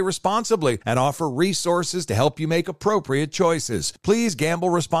you to play responsibly and offer resources to help you make appropriate choices. Please gamble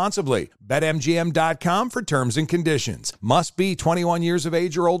responsibly. BetMGM.com for terms and conditions. Must be 21 years of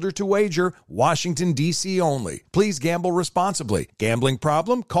age or older to wager. Washington, D.C. only. Please gamble responsibly. Gambling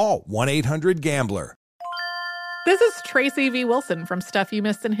problem? Call 1-800-GAMBLER. This is Tracy V. Wilson from Stuff You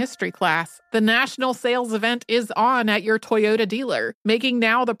Missed in History class. The national sales event is on at your Toyota dealer, making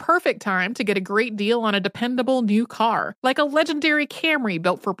now the perfect time to get a great deal on a dependable new car. Like a legendary Camry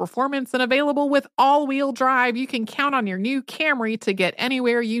built for performance and available with all-wheel drive, you can count on your new Camry to get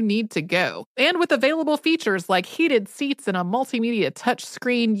anywhere you need to go. And with available features like heated seats and a multimedia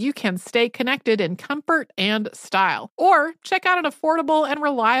touchscreen, you can stay connected in comfort and style. Or check out an affordable and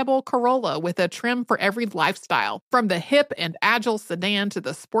reliable Corolla with a trim for every lifestyle. From the hip and agile sedan to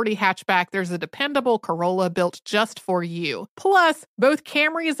the sporty hatchback, there's a dependable Corolla built just for you. Plus, both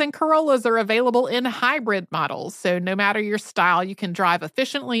Camrys and Corollas are available in hybrid models, so no matter your style, you can drive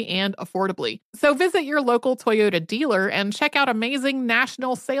efficiently and affordably. So visit your local Toyota dealer and check out amazing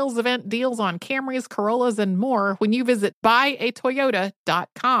national sales event deals on Camrys, Corollas, and more when you visit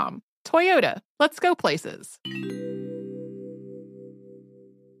buyatoyota.com. Toyota, let's go places.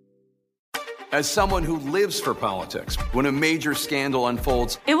 As someone who lives for politics, when a major scandal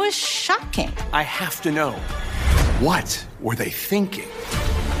unfolds, it was shocking. I have to know, what were they thinking?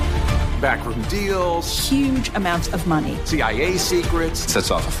 Backroom deals, huge amounts of money, CIA secrets,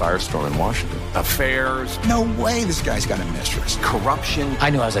 sets off a firestorm in Washington, affairs. No way this guy's got a mistress. Corruption. I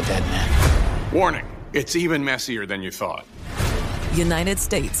knew I was a dead man. Warning, it's even messier than you thought. United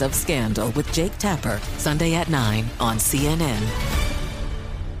States of Scandal with Jake Tapper, Sunday at 9 on CNN.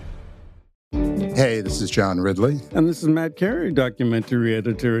 Hey, this is John Ridley. And this is Matt Carey, documentary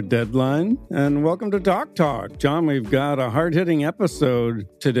editor at Deadline. And welcome to Talk Talk. John, we've got a hard-hitting episode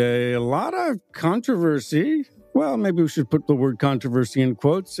today. A lot of controversy. Well, maybe we should put the word controversy in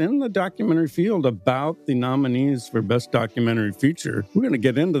quotes in the documentary field about the nominees for Best Documentary Feature. We're going to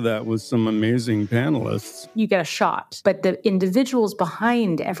get into that with some amazing panelists. You get a shot, but the individuals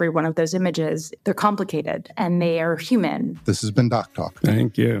behind every one of those images, they're complicated and they are human. This has been Doc Talk.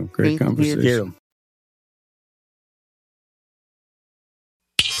 Thank you. Great conversation. You.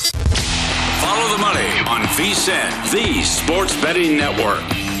 Follow the money on VSiN, the Sports Betting Network.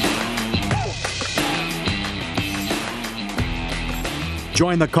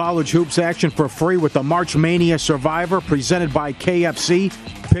 Join the college hoops action for free with the March Mania Survivor presented by KFC.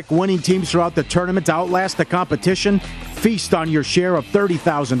 Pick winning teams throughout the tournament to outlast the competition. Feast on your share of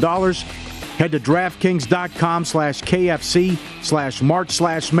 $30,000. Head to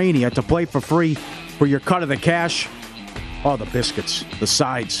DraftKings.com/KFC/March/Mania to play for free for your cut of the cash. Oh, the biscuits, the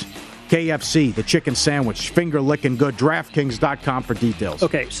sides. KFC, the chicken sandwich, finger licking good. DraftKings.com for details.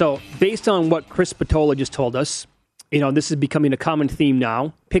 Okay, so based on what Chris Spatola just told us, this is becoming a common theme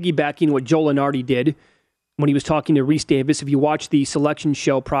now, piggybacking what Joe Lunardi did when he was talking to Reese Davis. If you watch the selection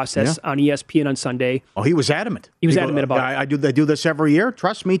show process on ESPN on Sunday. Oh, he was adamant. He was adamant about it. They do this every year.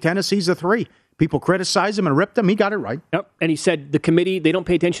 Trust me, Tennessee's a 3. People criticize him and ripped him. He got it right. Yep. And he said the committee, they don't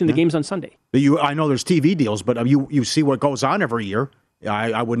pay attention to the games on Sunday. I know there's TV deals, but you see what goes on every year.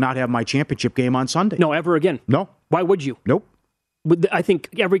 I would not have my championship game on Sunday. No, ever again. No. Why would you? Nope. I think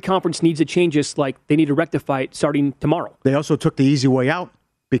every conference needs to change this, like they need to rectify it starting tomorrow. They also took the easy way out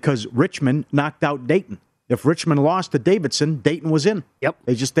because Richmond knocked out Dayton. If Richmond lost to Davidson, Dayton was in. Yep.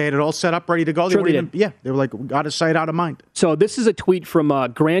 They had it all set up, ready to go. Sure they did. Yeah, they were like, out of sight, out of mind. So this is a tweet from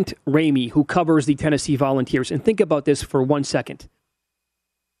Grant Ramey, who covers the Tennessee Volunteers. And think about this for 1 second.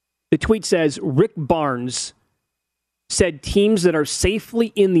 The tweet says, Rick Barnes said teams that are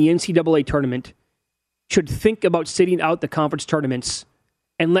safely in the NCAA tournament should think about sitting out the conference tournaments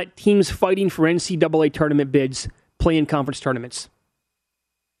and let teams fighting for NCAA tournament bids play in conference tournaments.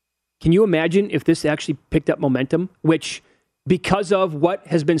 Can you imagine if this actually picked up momentum, which, because of what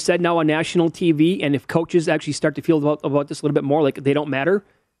has been said now on national TV, and if coaches actually start to feel about this a little bit more, like they don't matter,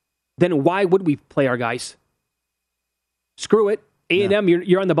 then why would we play our guys? Screw it. A&M,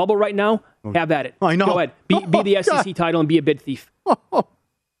 you're on the bubble right now. Have at it. I know. Go ahead. Be the SEC title and be a bid thief.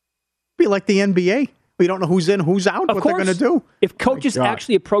 Be like the NBA. We don't know who's in, who's out, what they're going to do. If coaches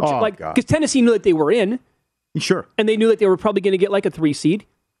actually approach it because Tennessee knew that they were in. Sure. And they knew that they were probably going to get like a 3 seed.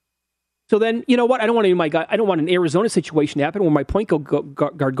 So then, you know what? I don't want an Arizona situation to happen where my point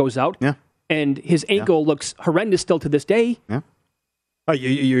guard goes out. Yeah. And his ankle looks horrendous still to this day. Yeah.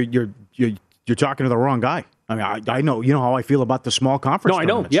 You're talking to the wrong guy. I mean, I know, you know how I feel about the small conference. No, I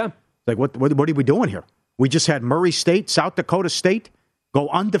know. Yeah. Like, what are we doing here? We just had Murray State, South Dakota State go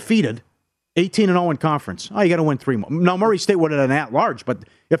undefeated, 18-0 in conference. Oh, you got to win 3 more. Now, Murray State would have done at-large, but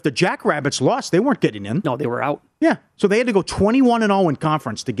if the Jackrabbits lost, they weren't getting in. No, they were out. Yeah. So they had to go 21-0 in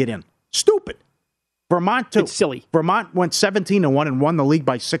conference to get in. Stupid. Vermont, too. It's silly. Vermont went 17-1 and won the league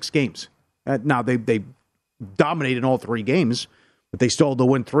by 6 games. Now, they dominated all 3 games, but they still had to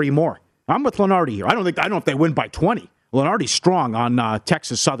win 3 more. I'm with Lunardi here. I don't know if they win by 20. Lunardi's strong on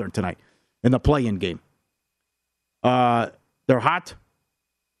Texas Southern tonight in the play-in game. They're hot.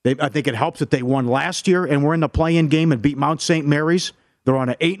 I think it helps that they won last year and were in the play-in game and beat Mount St. Mary's. They're on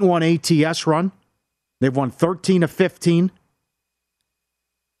an 8-1 ATS run. They've won 13 of 15.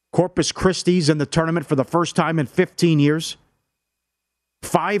 Corpus Christi's in the tournament for the first time in 15 years.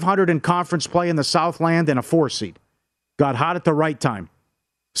 500 in conference play in the Southland and a 4 seed. Got hot at the right time.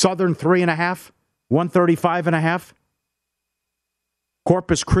 Southern 3.5, 135.5.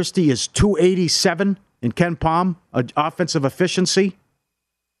 Corpus Christi is 287 in Ken Palm, offensive efficiency.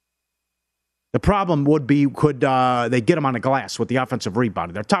 The problem would be, could they get them on the glass with the offensive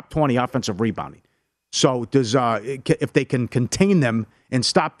rebounding? They're top 20 offensive rebounding. So if they can contain them and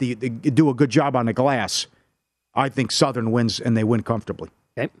do a good job on the glass, I think Southern wins and they win comfortably.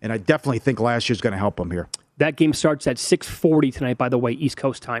 Okay. And I definitely think last year's going to help them here. That game starts at 6:40 tonight, by the way, East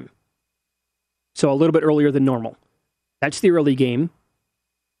Coast time. So a little bit earlier than normal. That's the early game.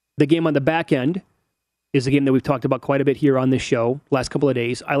 The game on the back end is a game that we've talked about quite a bit here on this show last couple of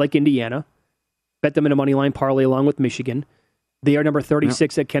days. I like Indiana. Bet them in a money line parlay along with Michigan. They are number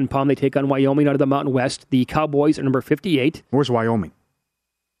 36 at Ken Palm. They take on Wyoming out of the Mountain West. The Cowboys are number 58. Where's Wyoming?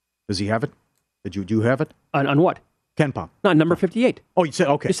 Does he have it? Do you have it? On what? Ken Palm. No, number 58. Oh, you said,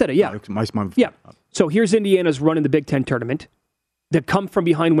 okay. You said it, yeah. Yeah. So here's Indiana's run in the Big Ten tournament. The come from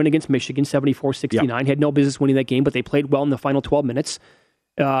behind win against Michigan, 74-69. Yeah. Had no business winning that game, but they played well in the final 12 minutes.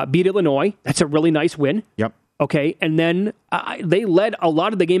 Beat Illinois. That's a really nice win. Yep. Okay, and then they led a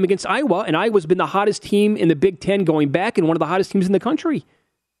lot of the game against Iowa, and Iowa's been the hottest team in the Big Ten going back and one of the hottest teams in the country.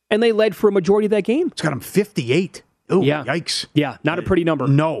 And they led for a majority of that game. It's got them 58. Ooh, yeah. Yikes. Yeah, not a pretty number.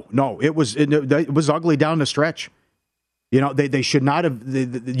 No. It was ugly down the stretch. You know, they should not have. The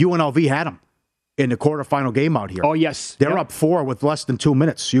UNLV had them in the quarterfinal game out here. Oh, yes. They're up 4 with less than 2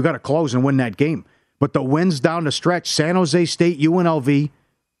 minutes. You got to close and win that game. But the wins down the stretch, San Jose State, UNLV,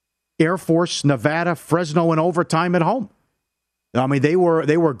 Air Force, Nevada, Fresno in overtime at home. I mean, they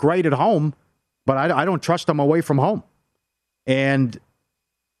were great at home, but I don't trust them away from home. And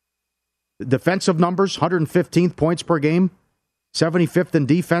defensive numbers, 115th points per game, 75th in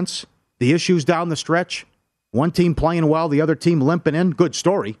defense. The issues down the stretch, one team playing well, the other team limping in. Good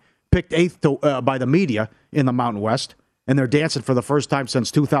story. Picked 8th by the media in the Mountain West, and they're dancing for the first time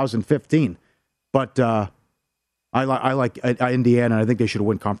since 2015. But I like Indiana, and I think they should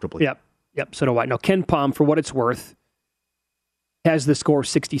win comfortably. Yep, so do I. Now, Ken Palm, for what it's worth, has the score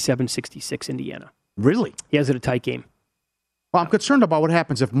 67-66 Indiana. Really? He has it a tight game. Well, I'm concerned about what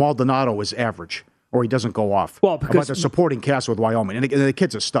happens if Maldonado is average or he doesn't go off. Well, because about the supporting cast with Wyoming. And the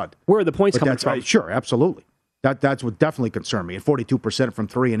kid's a stud. Where are the points coming from? Sure, absolutely. That's what definitely concerned me. At 42% from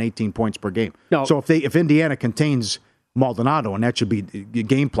 3 and 18 points per game. No. So if Indiana contains Maldonado, and that should be the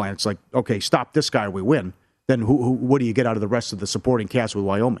game plan, it's like, okay, stop this guy, we win. Then what do you get out of the rest of the supporting cast with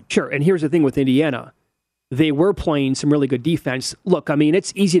Wyoming? Sure, and here's the thing with Indiana. They were playing some really good defense. Look, I mean,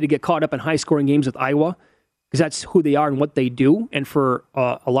 it's easy to get caught up in high-scoring games with Iowa because that's who they are and what they do. And for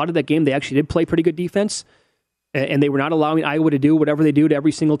a lot of that game, they actually did play pretty good defense, and they were not allowing Iowa to do whatever they do to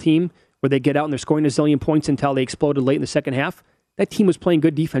every single team, where they get out and they're scoring a zillion points until they exploded late in the second half. That team was playing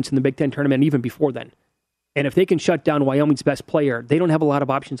good defense in the Big Ten tournament even before then. And if they can shut down Wyoming's best player, they don't have a lot of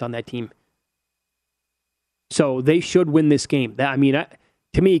options on that team. So they should win this game.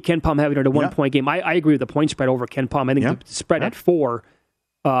 To me, Ken Palm having it at a 1-point game. I agree with the point spread over Ken Palm. I think the spread at 4,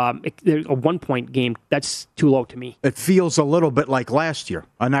 a 1-point game, that's too low to me. It feels a little bit like last year.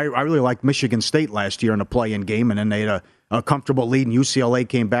 And I really liked Michigan State last year in a play-in game, and then they had a comfortable lead, and UCLA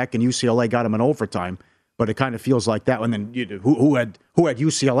came back, and UCLA got them in overtime. But it kind of feels like that. And then who had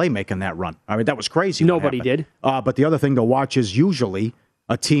UCLA making that run? I mean, that was crazy. Nobody did. But the other thing to watch is usually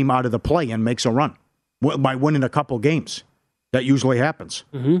a team out of the play-in makes a run by winning a couple games. That usually happens.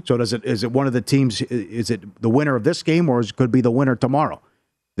 Mm-hmm. So is it one of the teams, is it the winner of this game, or it could be the winner tomorrow?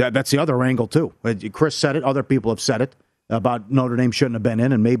 That's the other angle, too. Chris said it. Other people have said it about Notre Dame shouldn't have been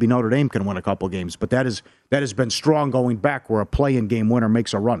in, and maybe Notre Dame can win a couple games. But that has been strong going back, where a play-in game winner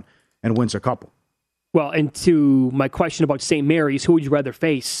makes a run and wins a couple. Well, and to my question about St. Mary's, who would you rather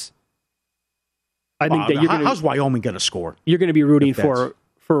face? I think that how's Wyoming going to score? You're going to be rooting for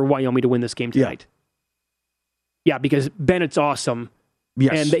Wyoming to win this game tonight. Yeah, because Bennett's awesome.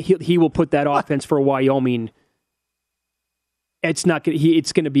 Yes. And he will put that offense for Wyoming. It's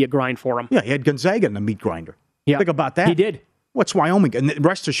going to be a grind for him. Yeah, he had Gonzaga in the meat grinder. Yeah. Think about that. He did. What's Wyoming? And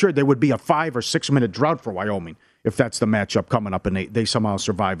rest assured, there would be a 5 or 6 minute drought for Wyoming if that's the matchup coming up, and they somehow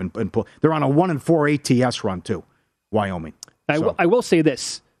survive and pull. They're on a 1-4 ATS run too, Wyoming. I will say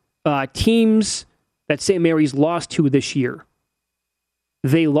this: teams that St. Mary's lost to this year.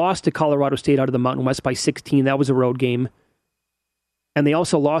 They lost to Colorado State out of the Mountain West by 16. That was a road game. And they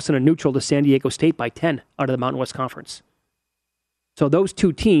also lost in a neutral to San Diego State by 10 out of the Mountain West Conference. So those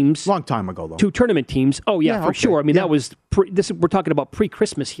two teams... Long time ago, though. Two tournament teams. Oh, yeah, for sure. I mean, that was... we're talking about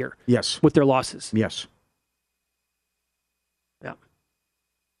pre-Christmas here. Yes. With their losses. Yes. Yeah.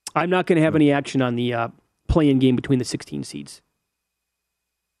 I'm not going to have any action on the play-in game between the 16 seeds.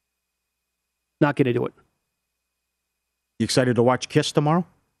 Not going to do it. You excited to watch Kiss tomorrow?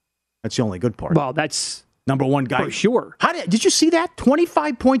 That's the only good part. Well, that's... Number one guy. For sure. Did you see that?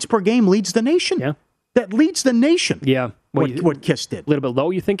 25 points per game leads the nation. Yeah. That leads the nation. Yeah. What Kiss did. A little bit low,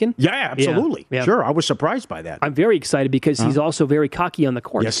 you thinking? Yeah, absolutely. Yeah. Sure, I was surprised by that. I'm very excited because he's also very cocky on the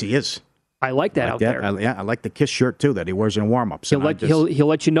court. Yes, he is. I like that out there. I like the Kiss shirt, too, that he wears in warm-ups. He'll let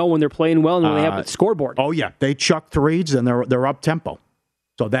you know when they're playing well and when they have the scoreboard. Oh, yeah. They chuck threes and they're up-tempo.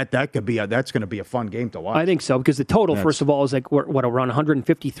 So that's going to be a fun game to watch. I think so, because the total, first of all, is like, around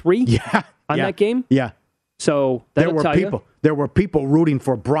 153 on that game? Yeah. So that'll tell you. There were people rooting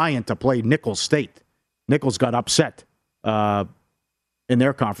for Bryant to play Nicholls State. Nicholls got upset in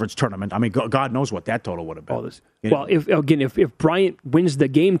their conference tournament. I mean, God knows what that total would have been. Well, if Bryant wins the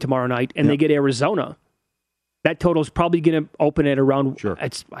game tomorrow night and they get Arizona, that total is probably going to open at around. Sure.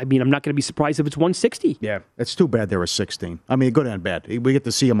 I'm not going to be surprised if it's 160. Yeah, it's too bad they were 16. I mean, good and bad. We get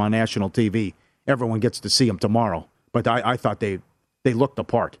to see them on national TV. Everyone gets to see them tomorrow. But I thought they looked the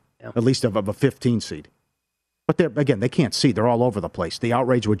part, at least of a 15 seed. But they can't see. They're all over the place. The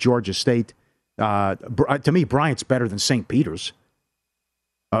outrage with Georgia State. To me, Bryant's better than St. Peter's,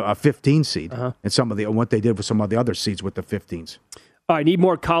 a 15 seed, and what they did with some of the other seeds with the 15s. All right, need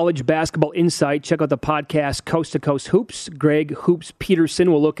more college basketball insight? Check out the podcast Coast to Coast Hoops. Greg Hoops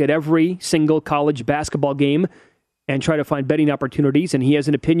Peterson will look at every single college basketball game and try to find betting opportunities, and he has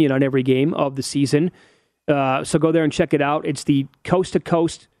an opinion on every game of the season. So go there and check it out. It's the Coast to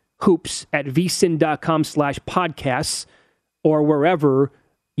Coast Hoops at vsin.com/podcasts or wherever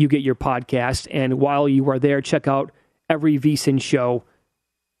you get your podcast. And while you are there, check out every VSiN show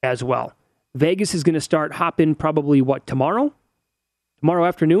as well. Vegas is going to start hopping probably, tomorrow? Tomorrow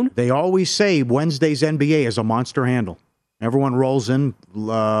afternoon? They always say Wednesday's NBA is a monster handle. Everyone rolls in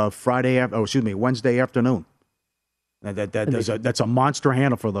Wednesday afternoon. That's a monster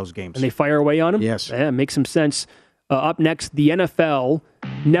handle for those games. And they fire away on them? Yes. Yeah, makes some sense. Up next, the NFL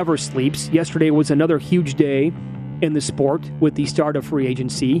never sleeps. Yesterday was another huge day in the sport with the start of free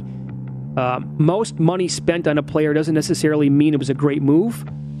agency. Most money spent on a player doesn't necessarily mean it was a great move,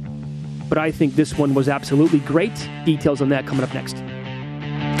 but I think this one was absolutely great. Details on that coming up next.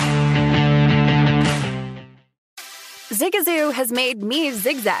 Zigazoo has made me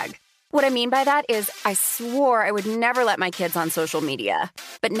zigzag. What I mean by that is I swore I would never let my kids on social media,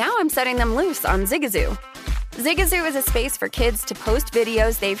 but now I'm setting them loose on Zigazoo. Zigazoo is a space for kids to post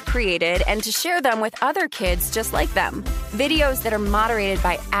videos they've created and to share them with other kids just like them. Videos that are moderated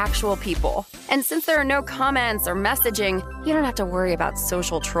by actual people. And since there are no comments or messaging, you don't have to worry about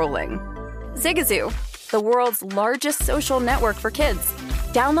social trolling. Zigazoo, the world's largest social network for kids.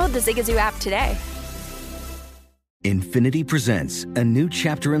 Download the Zigazoo app today. Infiniti presents a new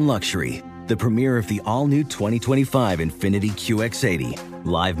chapter in luxury, the premiere of the all-new 2025 Infiniti QX80,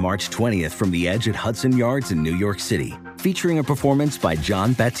 live March 20th from the Edge at Hudson Yards in New York City, featuring a performance by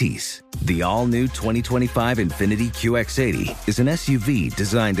John Batiste. The all-new 2025 Infiniti QX80 is an SUV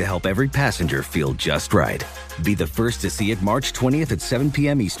designed to help every passenger feel just right. Be the first to see it March 20th at 7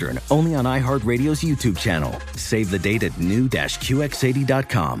 p.m. Eastern, only on iHeartRadio's YouTube channel. Save the date at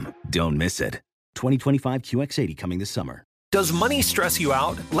new-QX80.com. Don't miss it. 2025 QX80 coming this summer. Does money stress you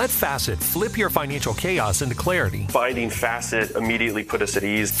out? Let Facet flip your financial chaos into clarity. Finding Facet immediately put us at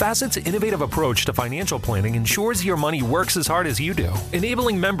ease. Facet's innovative approach to financial planning ensures your money works as hard as you do,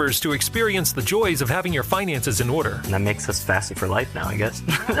 enabling members to experience the joys of having your finances in order. And that makes us Facet for life now, I guess.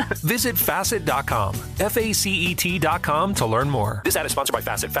 Visit Facet.com, FACET.com to learn more. This ad is sponsored by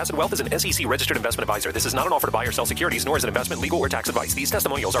Facet. Facet Wealth is an SEC registered investment advisor. This is not an offer to buy or sell securities, nor is it investment, legal, or tax advice. These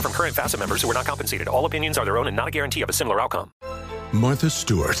testimonials are from current Facet members who are not compensated. All opinions are their own and not a guarantee of a similar outcome. Martha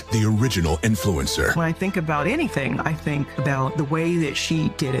Stewart, the original influencer. When I think about anything, I think about the way that she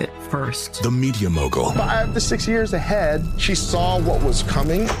did it first. The media mogul. 5 to 6 years ahead, she saw what was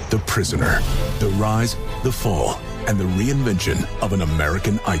coming. The prisoner. The rise, the fall, and the reinvention of an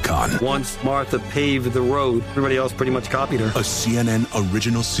American icon. Once Martha paved the road, everybody else pretty much copied her. A CNN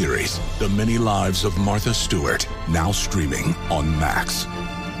original series, The Many Lives of Martha Stewart, now streaming on Max.